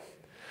it.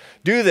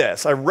 Do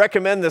this. I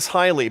recommend this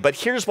highly. But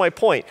here's my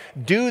point.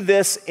 Do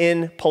this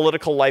in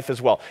political life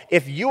as well.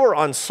 If you are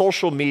on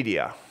social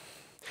media,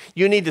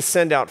 you need to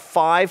send out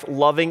 5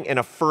 loving and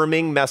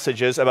affirming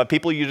messages about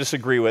people you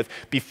disagree with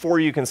before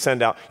you can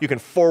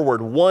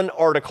forward 1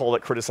 article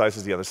that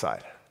criticizes the other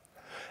side.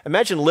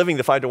 Imagine living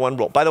the 5-to-1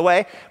 rule. By the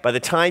way, by the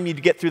time you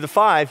get through the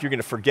 5, you're going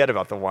to forget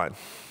about the 1.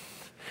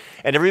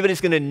 And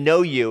everybody's going to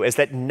know you as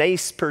that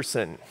nice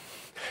person.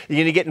 You're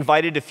going to get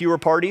invited to fewer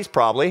parties,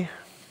 probably.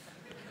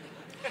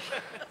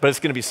 But it's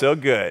going to be so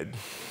good.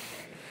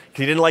 Because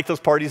you didn't like those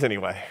parties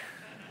anyway.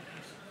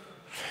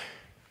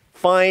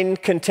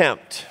 Find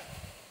contempt.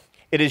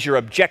 It is your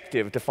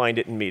objective to find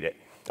it and meet it.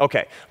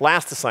 Okay,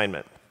 last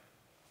assignment.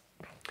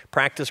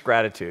 Practice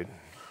gratitude.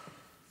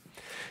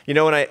 You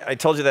know, when I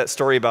told you that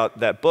story about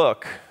that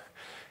book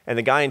and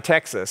the guy in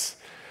Texas,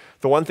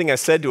 the one thing I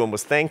said to him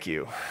was thank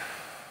you,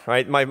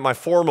 right? My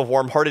form of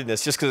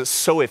warm-heartedness, just because it's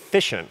so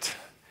efficient.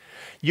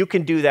 You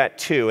can do that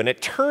too. And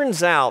it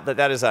turns out that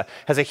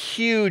has a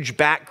huge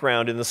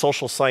background in the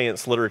social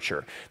science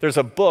literature. There's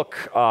a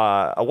book,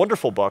 a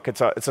wonderful book. It's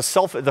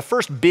the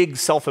first big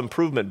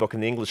self-improvement book in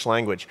the English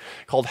language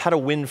called How to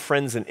Win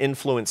Friends and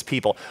Influence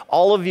People.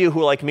 All of you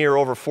who, like me, are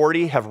over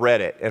 40 have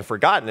read it and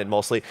forgotten it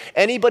mostly.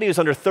 Anybody who's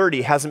under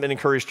 30 hasn't been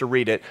encouraged to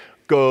read it.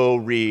 Go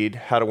read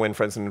How to Win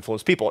Friends and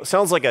Influence People. It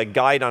sounds like a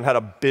guide on how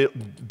to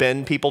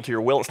bend people to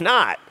your will. It's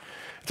not.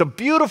 It's a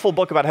beautiful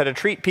book about how to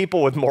treat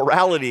people with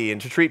morality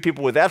and to treat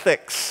people with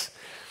ethics.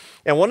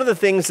 And one of the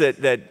things that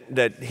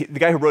the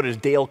guy who wrote it is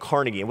Dale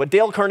Carnegie. And what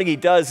Dale Carnegie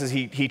does is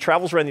he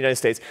travels around the United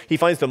States. He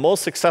finds the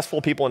most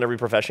successful people in every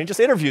profession. He just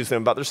interviews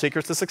them about their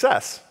secrets to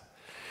success.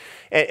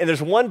 And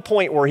there's one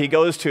point where he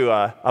goes to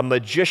a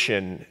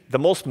magician, the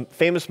most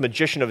famous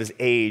magician of his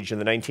age in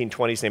the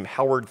 1920s, named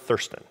Howard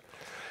Thurston.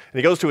 And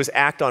he goes to his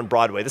act on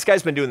Broadway. This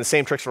guy's been doing the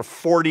same tricks for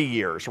 40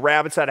 years,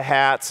 rabbits out of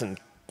hats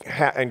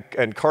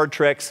and card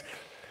tricks.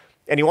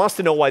 And he wants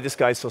to know why this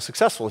guy's so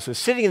successful. So he's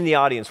sitting in the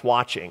audience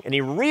watching, and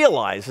he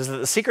realizes that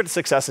the secret to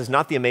success is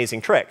not the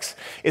amazing tricks.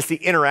 It's the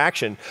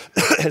interaction.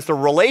 It's the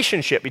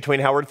relationship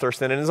between Howard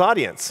Thurston and his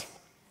audience.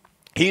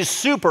 He's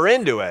super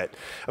into it.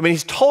 I mean,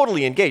 he's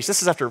totally engaged.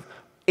 This is after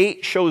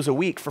 8 shows a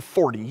week for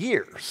 40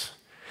 years.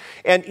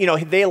 And, you know,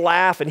 they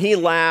laugh, and he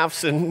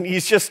laughs, and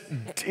he's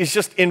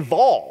just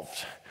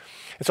involved.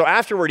 And so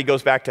afterward, he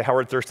goes back to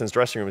Howard Thurston's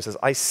dressing room and says,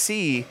 I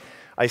see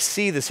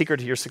the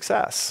secret to your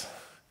success.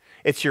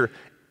 It's your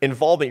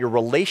involvement, your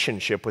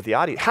relationship with the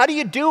audience. How do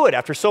you do it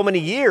after so many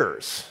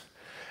years?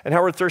 And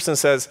Howard Thurston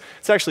says,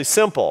 it's actually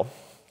simple.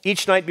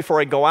 Each night before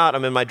I go out,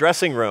 I'm in my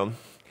dressing room.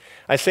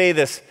 I say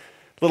this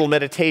little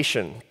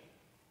meditation.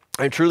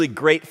 I'm truly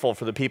grateful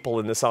for the people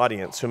in this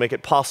audience who make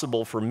it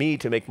possible for me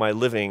to make my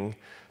living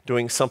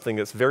doing something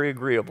that's very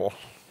agreeable.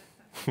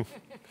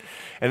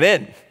 And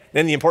then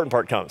the important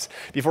part comes.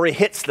 Before he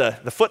hits the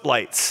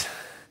footlights,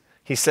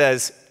 he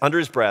says, under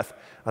his breath,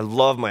 I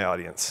love my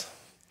audience.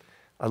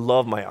 I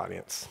love my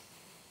audience.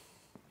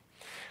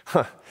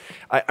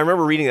 I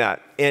remember reading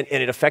that, and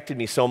it affected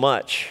me so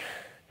much.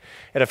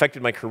 It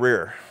affected my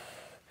career.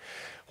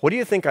 What do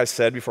you think I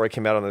said before I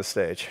came out on this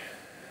stage?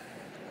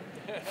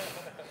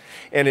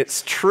 And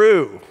it's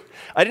true.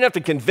 I didn't have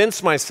to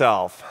convince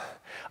myself.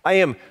 I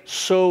am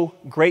so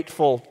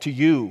grateful to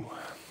you.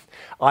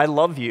 I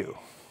love you.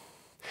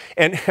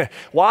 And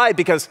why?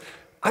 Because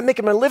I'm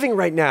making my living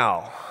right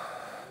now.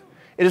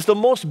 It is the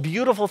most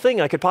beautiful thing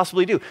I could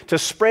possibly do, to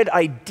spread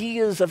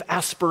ideas of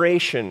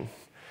aspiration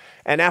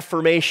and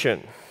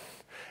affirmation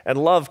and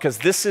love, because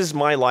this is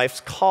my life's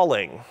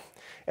calling,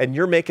 and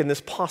you're making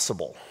this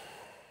possible.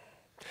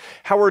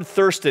 Howard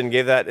Thurston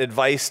gave that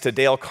advice to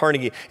Dale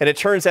Carnegie, and it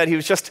turns out he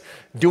was just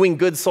doing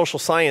good social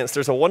science.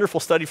 There's a wonderful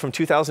study from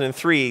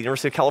 2003,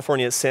 University of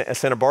California at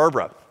Santa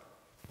Barbara,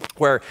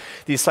 where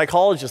these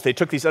psychologists, they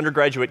took these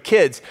undergraduate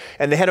kids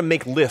and they had them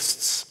make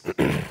lists.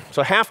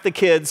 So half the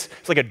kids,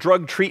 it's like a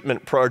drug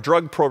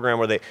program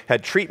where they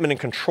had treatment and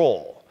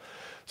control.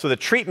 So the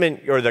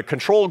treatment or the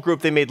control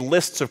group, they made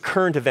lists of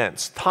current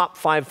events, top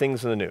 5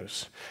 things in the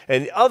news.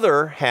 And the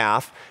other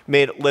half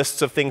made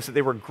lists of things that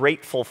they were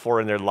grateful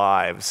for in their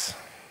lives.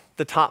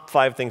 The top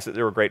 5 things that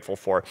they were grateful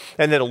for.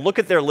 And then look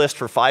at their list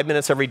for 5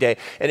 minutes every day,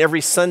 and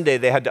every Sunday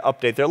they had to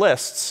update their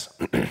lists.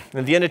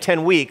 At the end of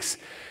 10 weeks,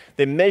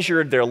 they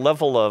measured their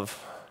level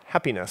of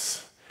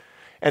happiness,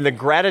 and the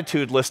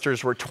gratitude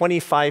listers were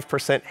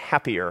 25%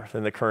 happier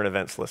than the current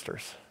events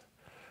listers.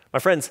 My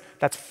friends,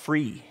 that's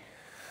free.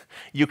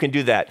 You can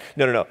do that.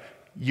 No.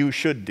 You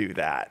should do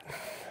that.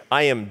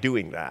 I am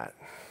doing that.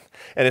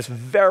 And it's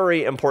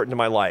very important to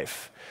my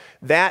life.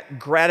 That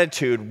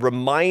gratitude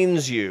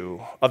reminds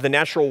you of the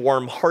natural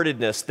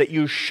warm-heartedness that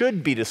you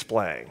should be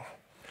displaying.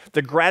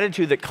 The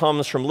gratitude that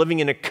comes from living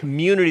in a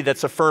community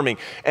that's affirming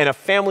and a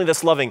family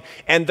that's loving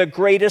and the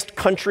greatest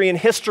country in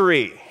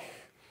history.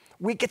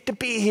 We get to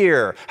be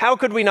here. How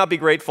could we not be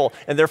grateful?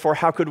 And therefore,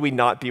 how could we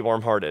not be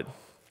warm-hearted?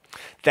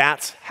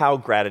 That's how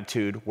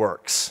gratitude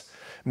works.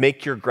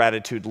 Make your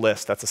gratitude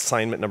list. That's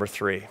assignment number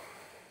 3.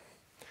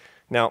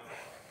 Now,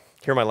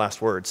 here are my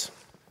last words.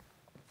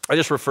 I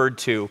just referred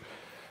to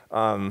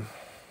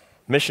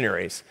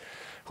missionaries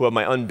who have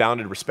my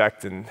unbounded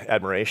respect and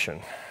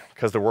admiration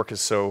because their work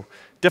is so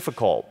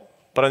difficult,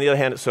 but on the other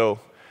hand, it's so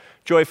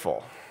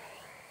joyful.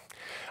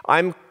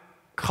 I'm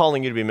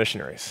calling you to be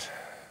missionaries.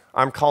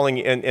 I'm calling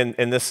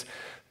in this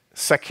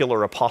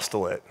secular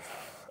apostolate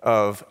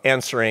of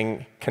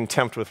answering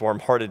contempt with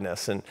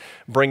warm-heartedness and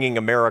bringing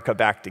America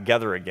back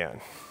together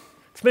again.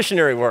 It's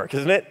missionary work,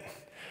 isn't it?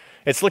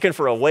 It's looking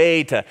for a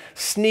way to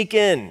sneak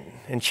in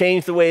and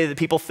change the way that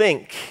people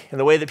think and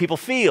the way that people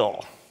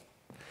feel.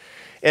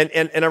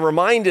 And I'm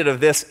reminded of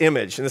this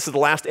image, and this is the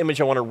last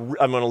image I'm going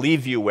to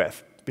leave you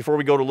with before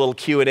we go to a little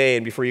Q&A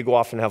and before you go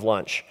off and have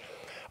lunch.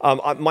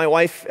 My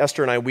wife,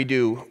 Esther, and I, we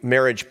do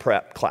marriage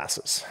prep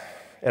classes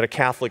at a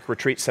Catholic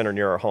retreat center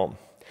near our home.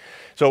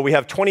 So we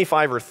have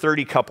 25 or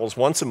 30 couples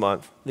once a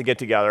month that get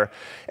together,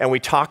 and we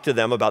talk to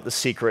them about the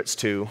secrets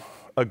to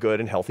a good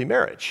and healthy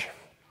marriage.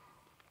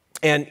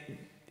 And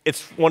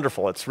it's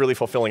wonderful. It's really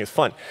fulfilling. It's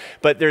fun.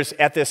 But there's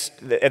at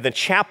the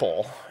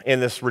chapel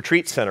in this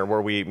retreat center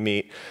where we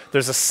meet,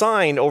 there's a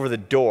sign over the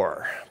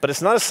door. But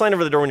it's not a sign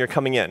over the door when you're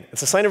coming in.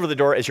 It's a sign over the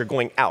door as you're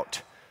going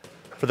out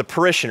for the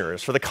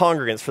parishioners, for the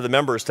congregants, for the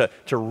members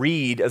to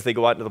read as they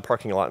go out into the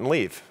parking lot and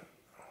leave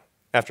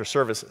after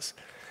services.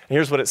 And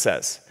here's what it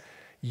says.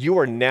 You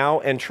are now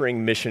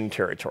entering mission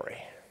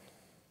territory.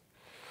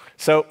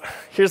 So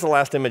here's the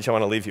last image I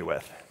want to leave you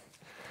with.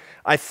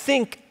 I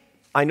think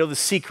I know the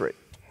secret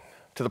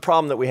to the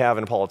problem that we have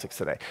in politics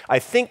today. I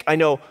think I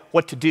know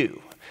what to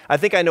do. I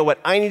think I know what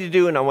I need to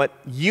do and what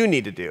you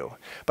need to do.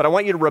 But I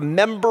want you to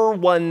remember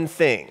one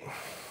thing.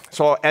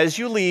 So as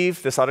you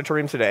leave this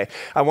auditorium today,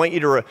 I want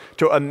you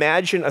to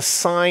imagine a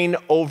sign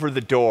over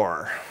the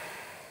door.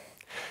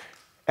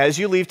 As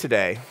you leave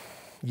today,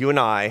 you and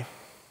I,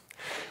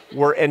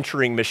 we're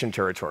entering mission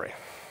territory.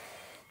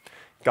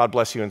 God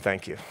bless you and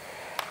thank you.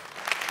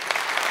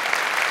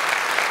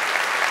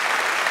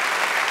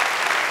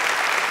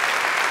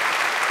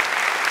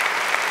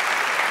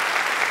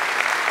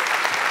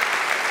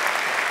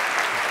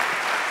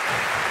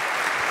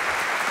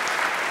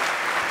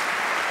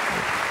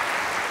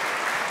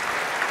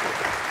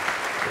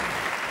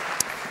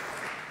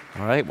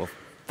 All right, well,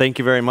 thank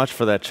you very much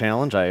for that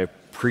challenge. I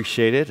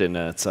appreciate it, and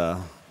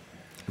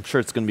I'm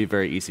sure it's going to be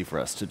very easy for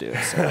us to do.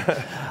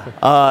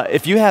 So.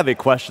 If you have a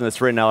question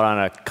that's written out on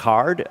a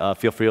card,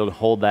 feel free to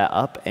hold that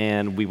up,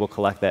 and we will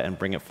collect that and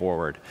bring it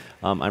forward.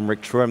 I'm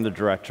Rick True. I'm the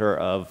Director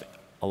of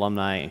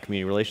Alumni and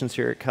Community Relations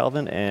here at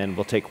Calvin, and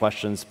we'll take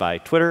questions by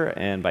Twitter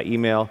and by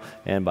email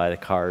and by the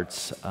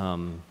cards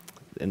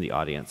in the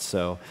audience.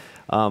 So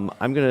I'm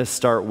going to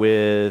start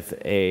with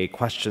a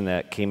question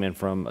that came in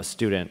from a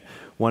student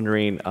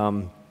wondering,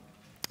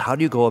 how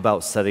do you go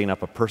about setting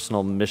up a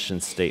personal mission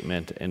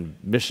statement and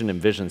mission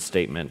and vision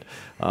statement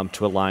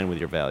to align with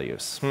your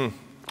values? You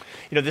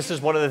know, this is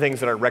one of the things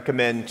that I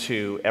recommend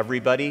to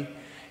everybody,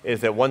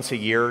 is that once a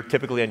year,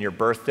 typically on your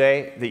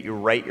birthday, that you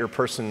write your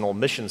personal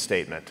mission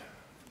statement.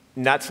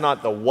 And that's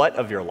not the what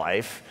of your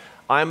life.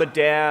 I'm a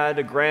dad,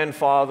 a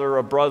grandfather,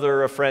 a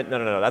brother, a friend. No,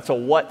 no, no. That's a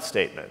what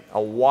statement, a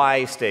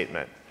why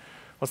statement.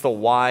 What's the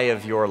why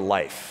of your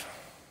life?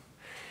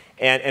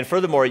 And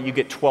furthermore, you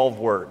get 12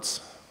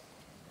 words.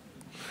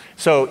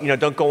 So, you know,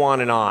 don't go on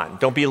and on.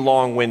 Don't be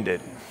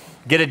long-winded.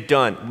 Get it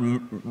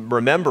done.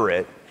 Remember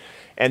it,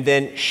 and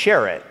then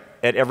share it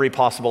at every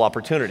possible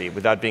opportunity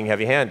without being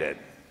heavy-handed.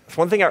 It's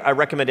one thing I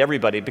recommend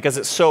everybody because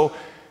it's so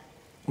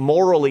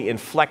morally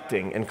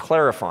inflecting and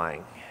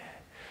clarifying.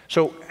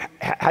 So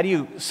how do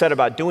you set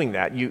about doing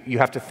that? You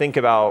have to think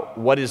about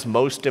what is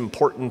most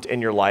important in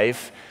your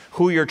life,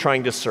 who you're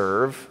trying to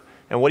serve,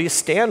 and what do you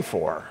stand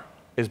for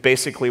is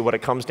basically what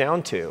it comes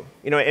down to.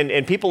 You know,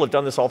 and people have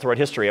done this all throughout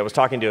history. I was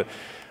talking to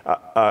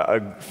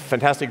a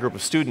fantastic group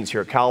of students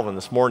here at Calvin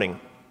this morning,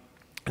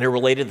 and they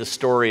related the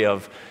story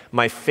of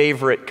my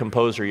favorite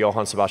composer,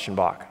 Johann Sebastian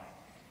Bach.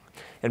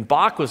 And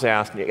Bach was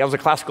asked, I was a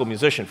classical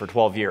musician for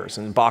 12 years,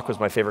 and Bach was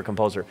my favorite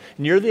composer.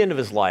 Near the end of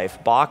his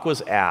life, Bach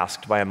was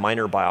asked by a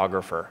minor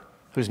biographer,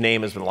 whose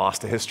name has been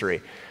lost to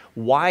history,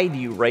 why do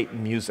you write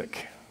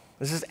music?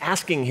 This is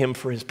asking him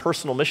for his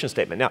personal mission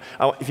statement.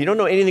 Now, if you don't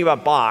know anything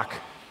about Bach,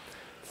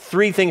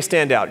 3 things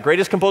stand out.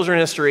 Greatest composer in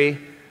history,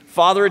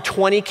 father of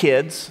 20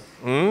 kids,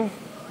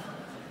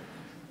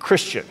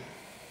 Christian.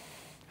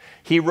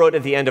 He wrote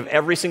at the end of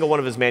every single one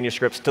of his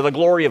manuscripts, to the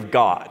glory of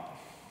God.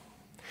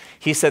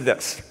 He said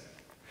this,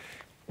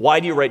 why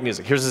do you write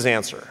music? Here's his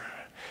answer.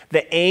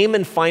 The aim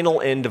and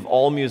final end of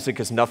all music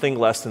is nothing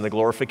less than the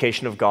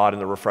glorification of God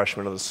and the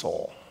refreshment of the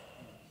soul.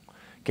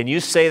 Can you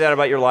say that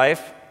about your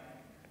life?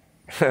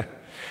 Can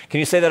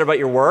you say that about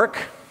your work?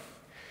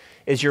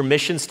 Is your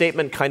mission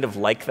statement kind of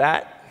like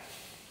that?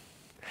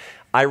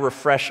 I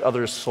refresh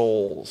others'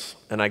 souls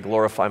and I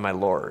glorify my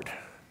Lord.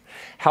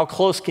 How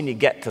close can you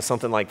get to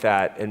something like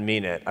that and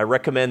mean it? I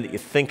recommend that you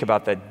think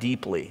about that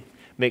deeply.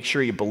 Make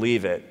sure you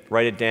believe it.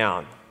 Write it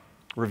down.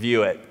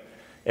 Review it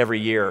every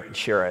year and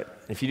share it.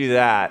 If you do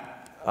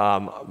that,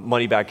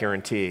 money back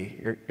guarantee,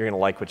 you're going to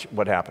like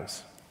what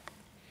happens.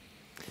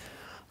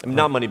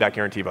 Not money back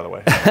guarantee, by the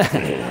way.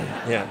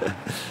 Yeah.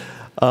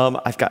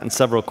 I've gotten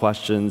several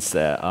questions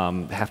that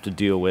have to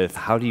deal with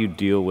how do you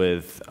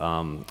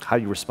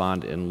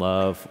respond in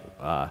love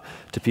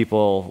to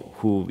people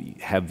who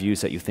have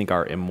views that you think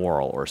are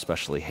immoral or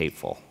especially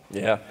hateful.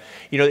 Yeah.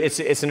 You know, it's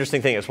an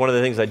interesting thing. It's one of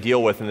the things I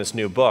deal with in this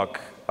new book.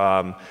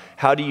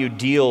 How do you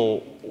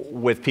deal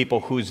with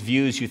people whose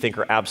views you think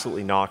are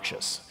absolutely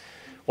noxious?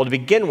 Well, to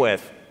begin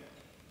with,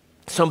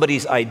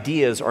 somebody's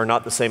ideas are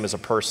not the same as a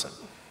person.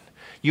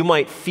 You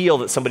might feel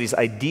that somebody's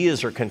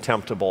ideas are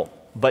contemptible,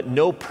 but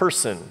no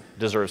person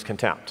deserves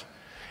contempt.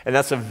 And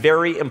that's a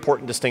very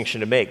important distinction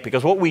to make,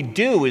 because what we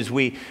do is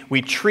we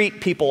treat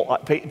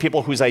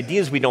people whose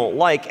ideas we don't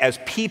like as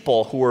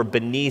people who are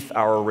beneath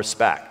our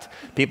respect,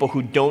 people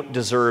who don't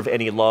deserve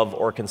any love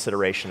or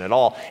consideration at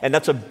all. And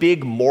that's a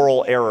big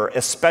moral error,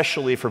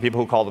 especially for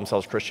people who call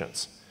themselves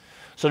Christians.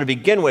 So to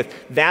begin with,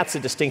 that's a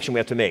distinction we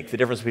have to make, the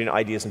difference between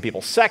ideas and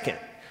people. Second,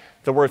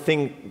 the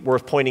thing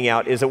worth pointing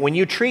out is that when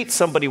you treat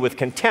somebody with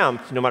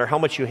contempt, no matter how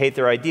much you hate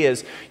their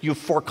ideas, you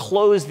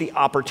foreclose the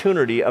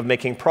opportunity of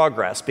making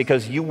progress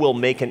because you will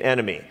make an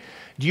enemy.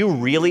 Do you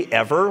really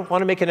ever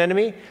want to make an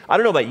enemy? I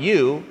don't know about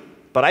you,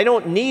 but I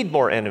don't need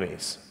more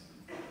enemies.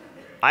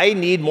 I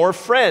need more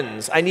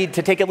friends. I need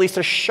to take at least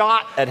a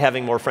shot at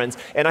having more friends.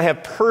 And I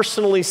have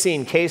personally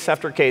seen case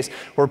after case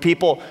where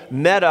people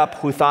met up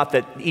who thought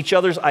that each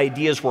other's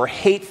ideas were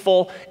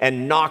hateful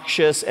and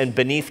noxious and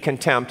beneath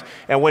contempt.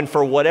 And when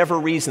for whatever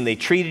reason they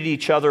treated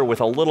each other with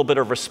a little bit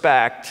of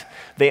respect,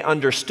 they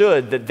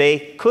understood that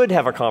they could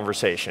have a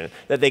conversation,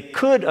 that they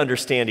could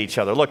understand each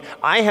other. Look,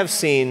 I have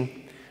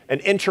seen an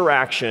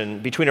interaction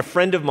between a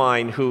friend of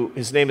mine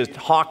his name is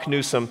Hawk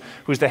Newsom,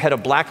 who's the head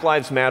of Black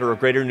Lives Matter of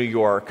Greater New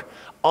York,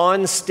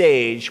 on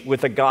stage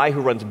with a guy who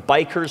runs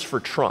Bikers for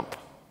Trump.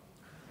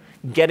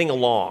 getting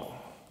along.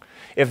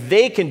 If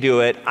they can do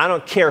it, I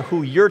don't care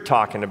who you're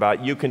talking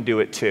about, you can do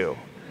it too.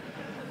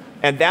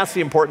 And that's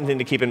the important thing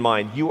to keep in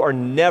mind. You are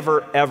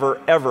never, ever,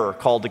 ever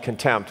called to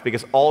contempt,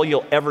 because all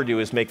you'll ever do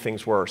is make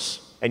things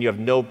worse, and you have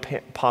no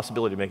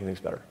possibility of making things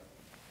better.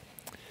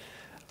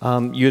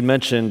 You had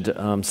mentioned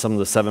some of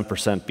the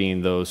 7%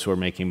 being those who are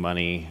making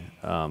money,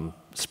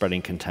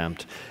 spreading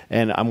contempt.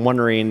 And I'm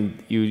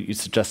wondering, you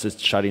suggested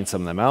shutting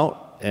some of them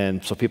out,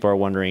 and so people are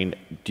wondering,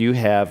 do you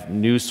have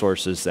news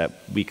sources that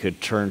we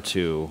could turn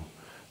to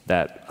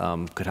that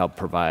could help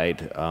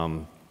provide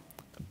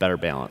better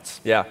balance?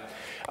 Yeah.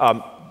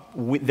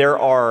 There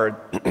are,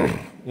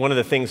 one of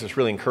the things that's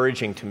really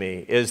encouraging to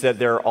me is that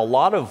there are a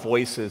lot of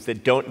voices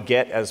that don't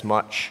get as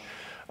much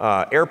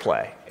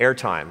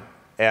airtime,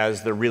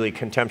 as the really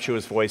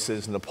contemptuous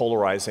voices and the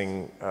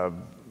polarizing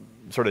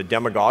sort of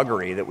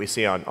demagoguery that we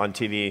see on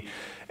TV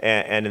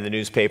and in the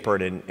newspaper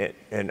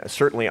and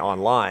certainly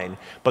online,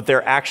 but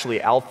they're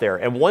actually out there.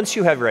 And once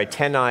you have your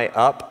antennae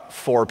up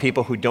for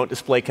people who don't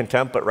display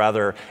contempt, but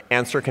rather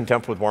answer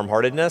contempt with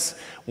warm-heartedness,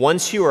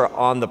 once you are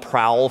on the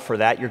prowl for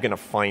that, you're going to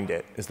find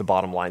it, is the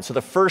bottom line. So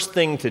the first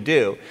thing to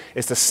do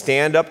is to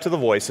stand up to the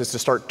voices, to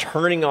start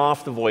turning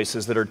off the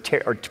voices that are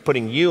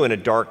putting you in a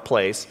dark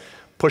place,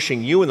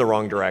 pushing you in the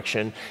wrong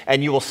direction,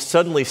 and you will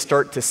suddenly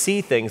start to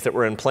see things that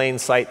were in plain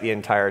sight the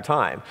entire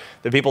time.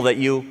 The people that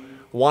you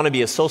want to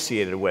be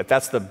associated with,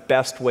 that's the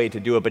best way to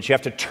do it, but you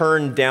have to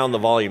turn down the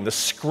volume. The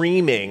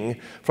screaming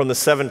from the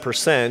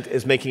 7%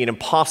 is making it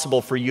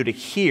impossible for you to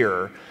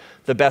hear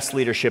the best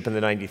leadership in the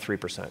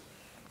 93%.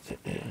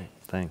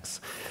 Thanks.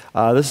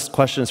 This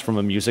question is from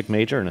a music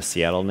major and a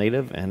Seattle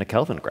native and a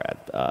Calvin grad.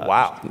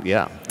 Wow.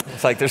 Yeah.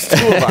 It's like there's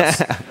two of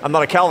us. I'm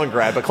not a Calvin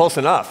grad, but close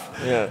enough.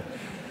 Yeah.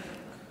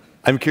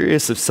 I'm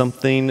curious if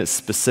something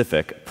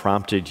specific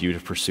prompted you to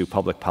pursue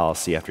public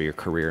policy after your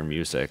career in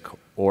music,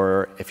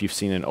 or if you've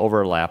seen an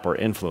overlap or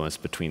influence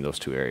between those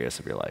two areas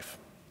of your life.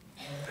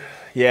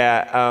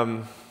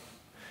 Yeah,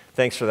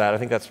 thanks for that. I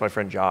think that's my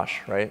friend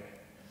Josh, right?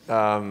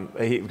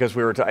 Because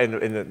we were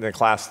in the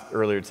class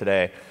earlier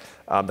today,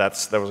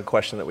 that was a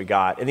question that we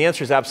got. And the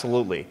answer is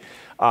absolutely.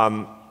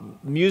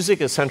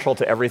 Music is central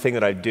to everything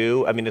that I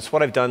do. I mean, it's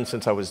what I've done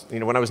since I was,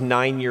 when I was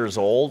 9 years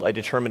old, I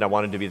determined I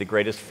wanted to be the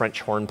greatest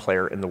French horn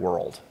player in the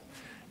world.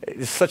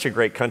 It's such a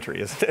great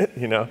country, isn't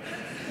it?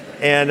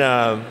 And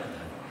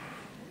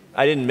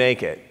I didn't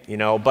make it,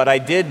 but I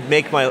did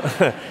make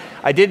my,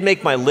 I did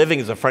make my living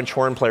as a French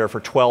horn player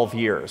for 12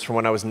 years, from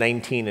when I was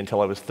 19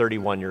 until I was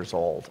 31 years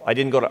old. I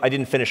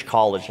didn't finish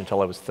college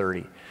until I was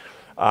 30.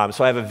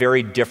 So I have a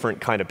very different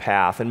kind of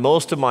path, and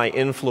most of my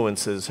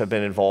influences have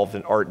been involved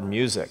in art and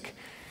music.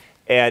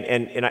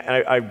 And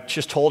I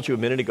just told you a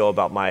minute ago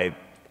about my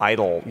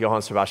idol,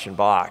 Johann Sebastian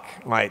Bach.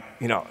 My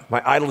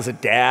idol is a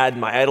dad.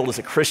 My idol is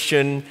a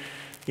Christian.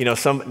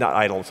 Not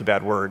idol, it's a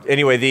bad word.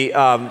 Anyway,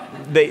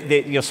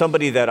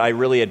 somebody that I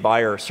really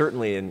admire,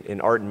 certainly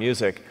in art and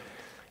music.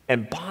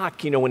 And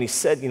Bach, when he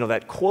said,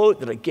 that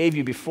quote that I gave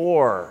you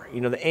before,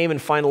 the aim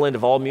and final end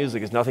of all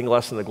music is nothing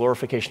less than the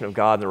glorification of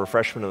God and the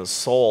refreshment of the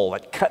soul.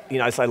 That cut,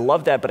 I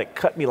love that, but it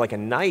cut me like a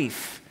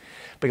knife.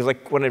 Because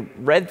when I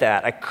read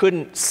that, I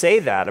couldn't say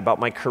that about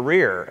my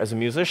career as a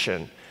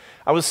musician.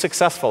 I was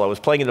successful. I was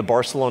playing in the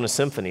Barcelona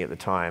Symphony at the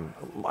time.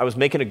 I was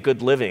making a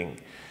good living.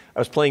 I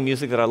was playing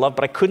music that I loved,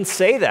 but I couldn't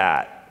say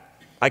that.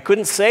 I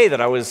couldn't say that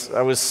I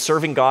was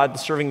serving God and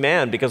serving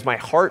man, because my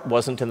heart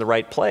wasn't in the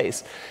right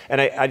place. And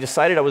I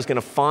decided I was going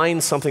to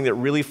find something that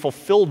really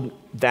fulfilled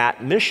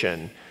that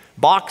mission,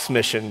 Bach's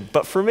mission,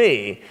 but for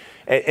me.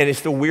 And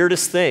it's the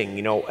weirdest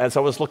thing, as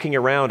I was looking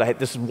around, I had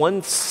this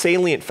one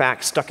salient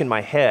fact stuck in my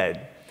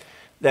head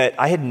that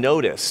I had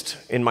noticed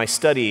in my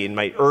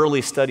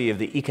early study of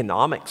the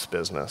economics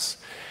business,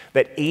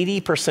 that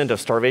 80%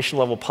 of starvation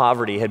level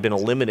poverty had been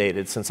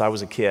eliminated since I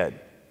was a kid.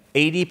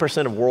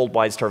 80% of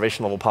worldwide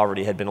starvation level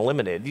poverty had been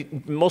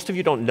eliminated. Most of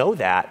you don't know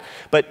that,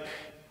 but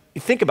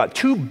think about it,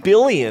 2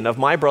 billion of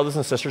my brothers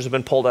and sisters have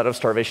been pulled out of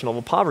starvation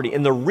level poverty.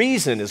 And the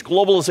reason is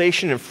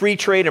globalization and free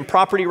trade and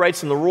property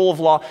rights and the rule of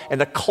law and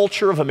the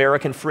culture of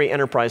American free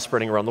enterprise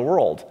spreading around the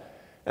world.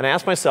 And I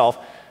asked myself,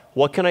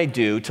 what can I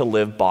do to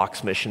live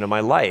Bach's mission in my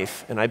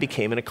life? And I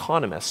became an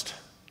economist.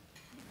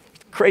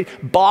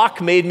 Bach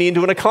made me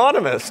into an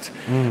economist.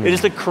 It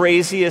is the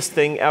craziest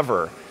thing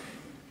ever.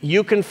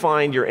 You can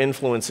find your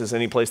influences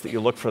any place that you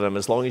look for them,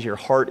 as long as your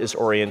heart is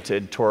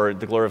oriented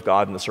toward the glory of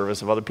God and the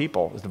service of other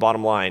people, is the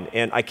bottom line.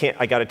 And I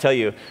got to tell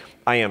you,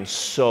 I am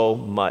so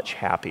much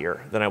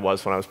happier than I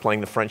was when I was playing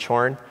the French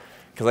horn.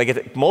 Because I get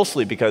it,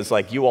 mostly because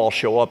you all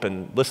show up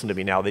and listen to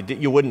me now.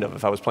 You wouldn't have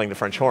if I was playing the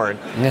French horn.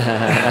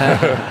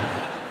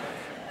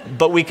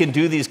 But we can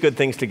do these good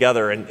things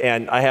together,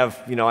 and I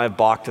have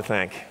Bach to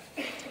thank.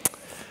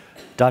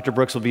 Dr.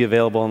 Brooks will be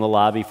available in the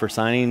lobby for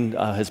signing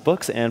his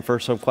books and for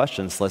some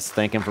questions. Let's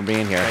thank him for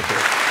being here. Thank you.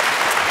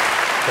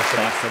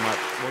 Thanks so much.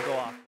 We'll go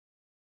off.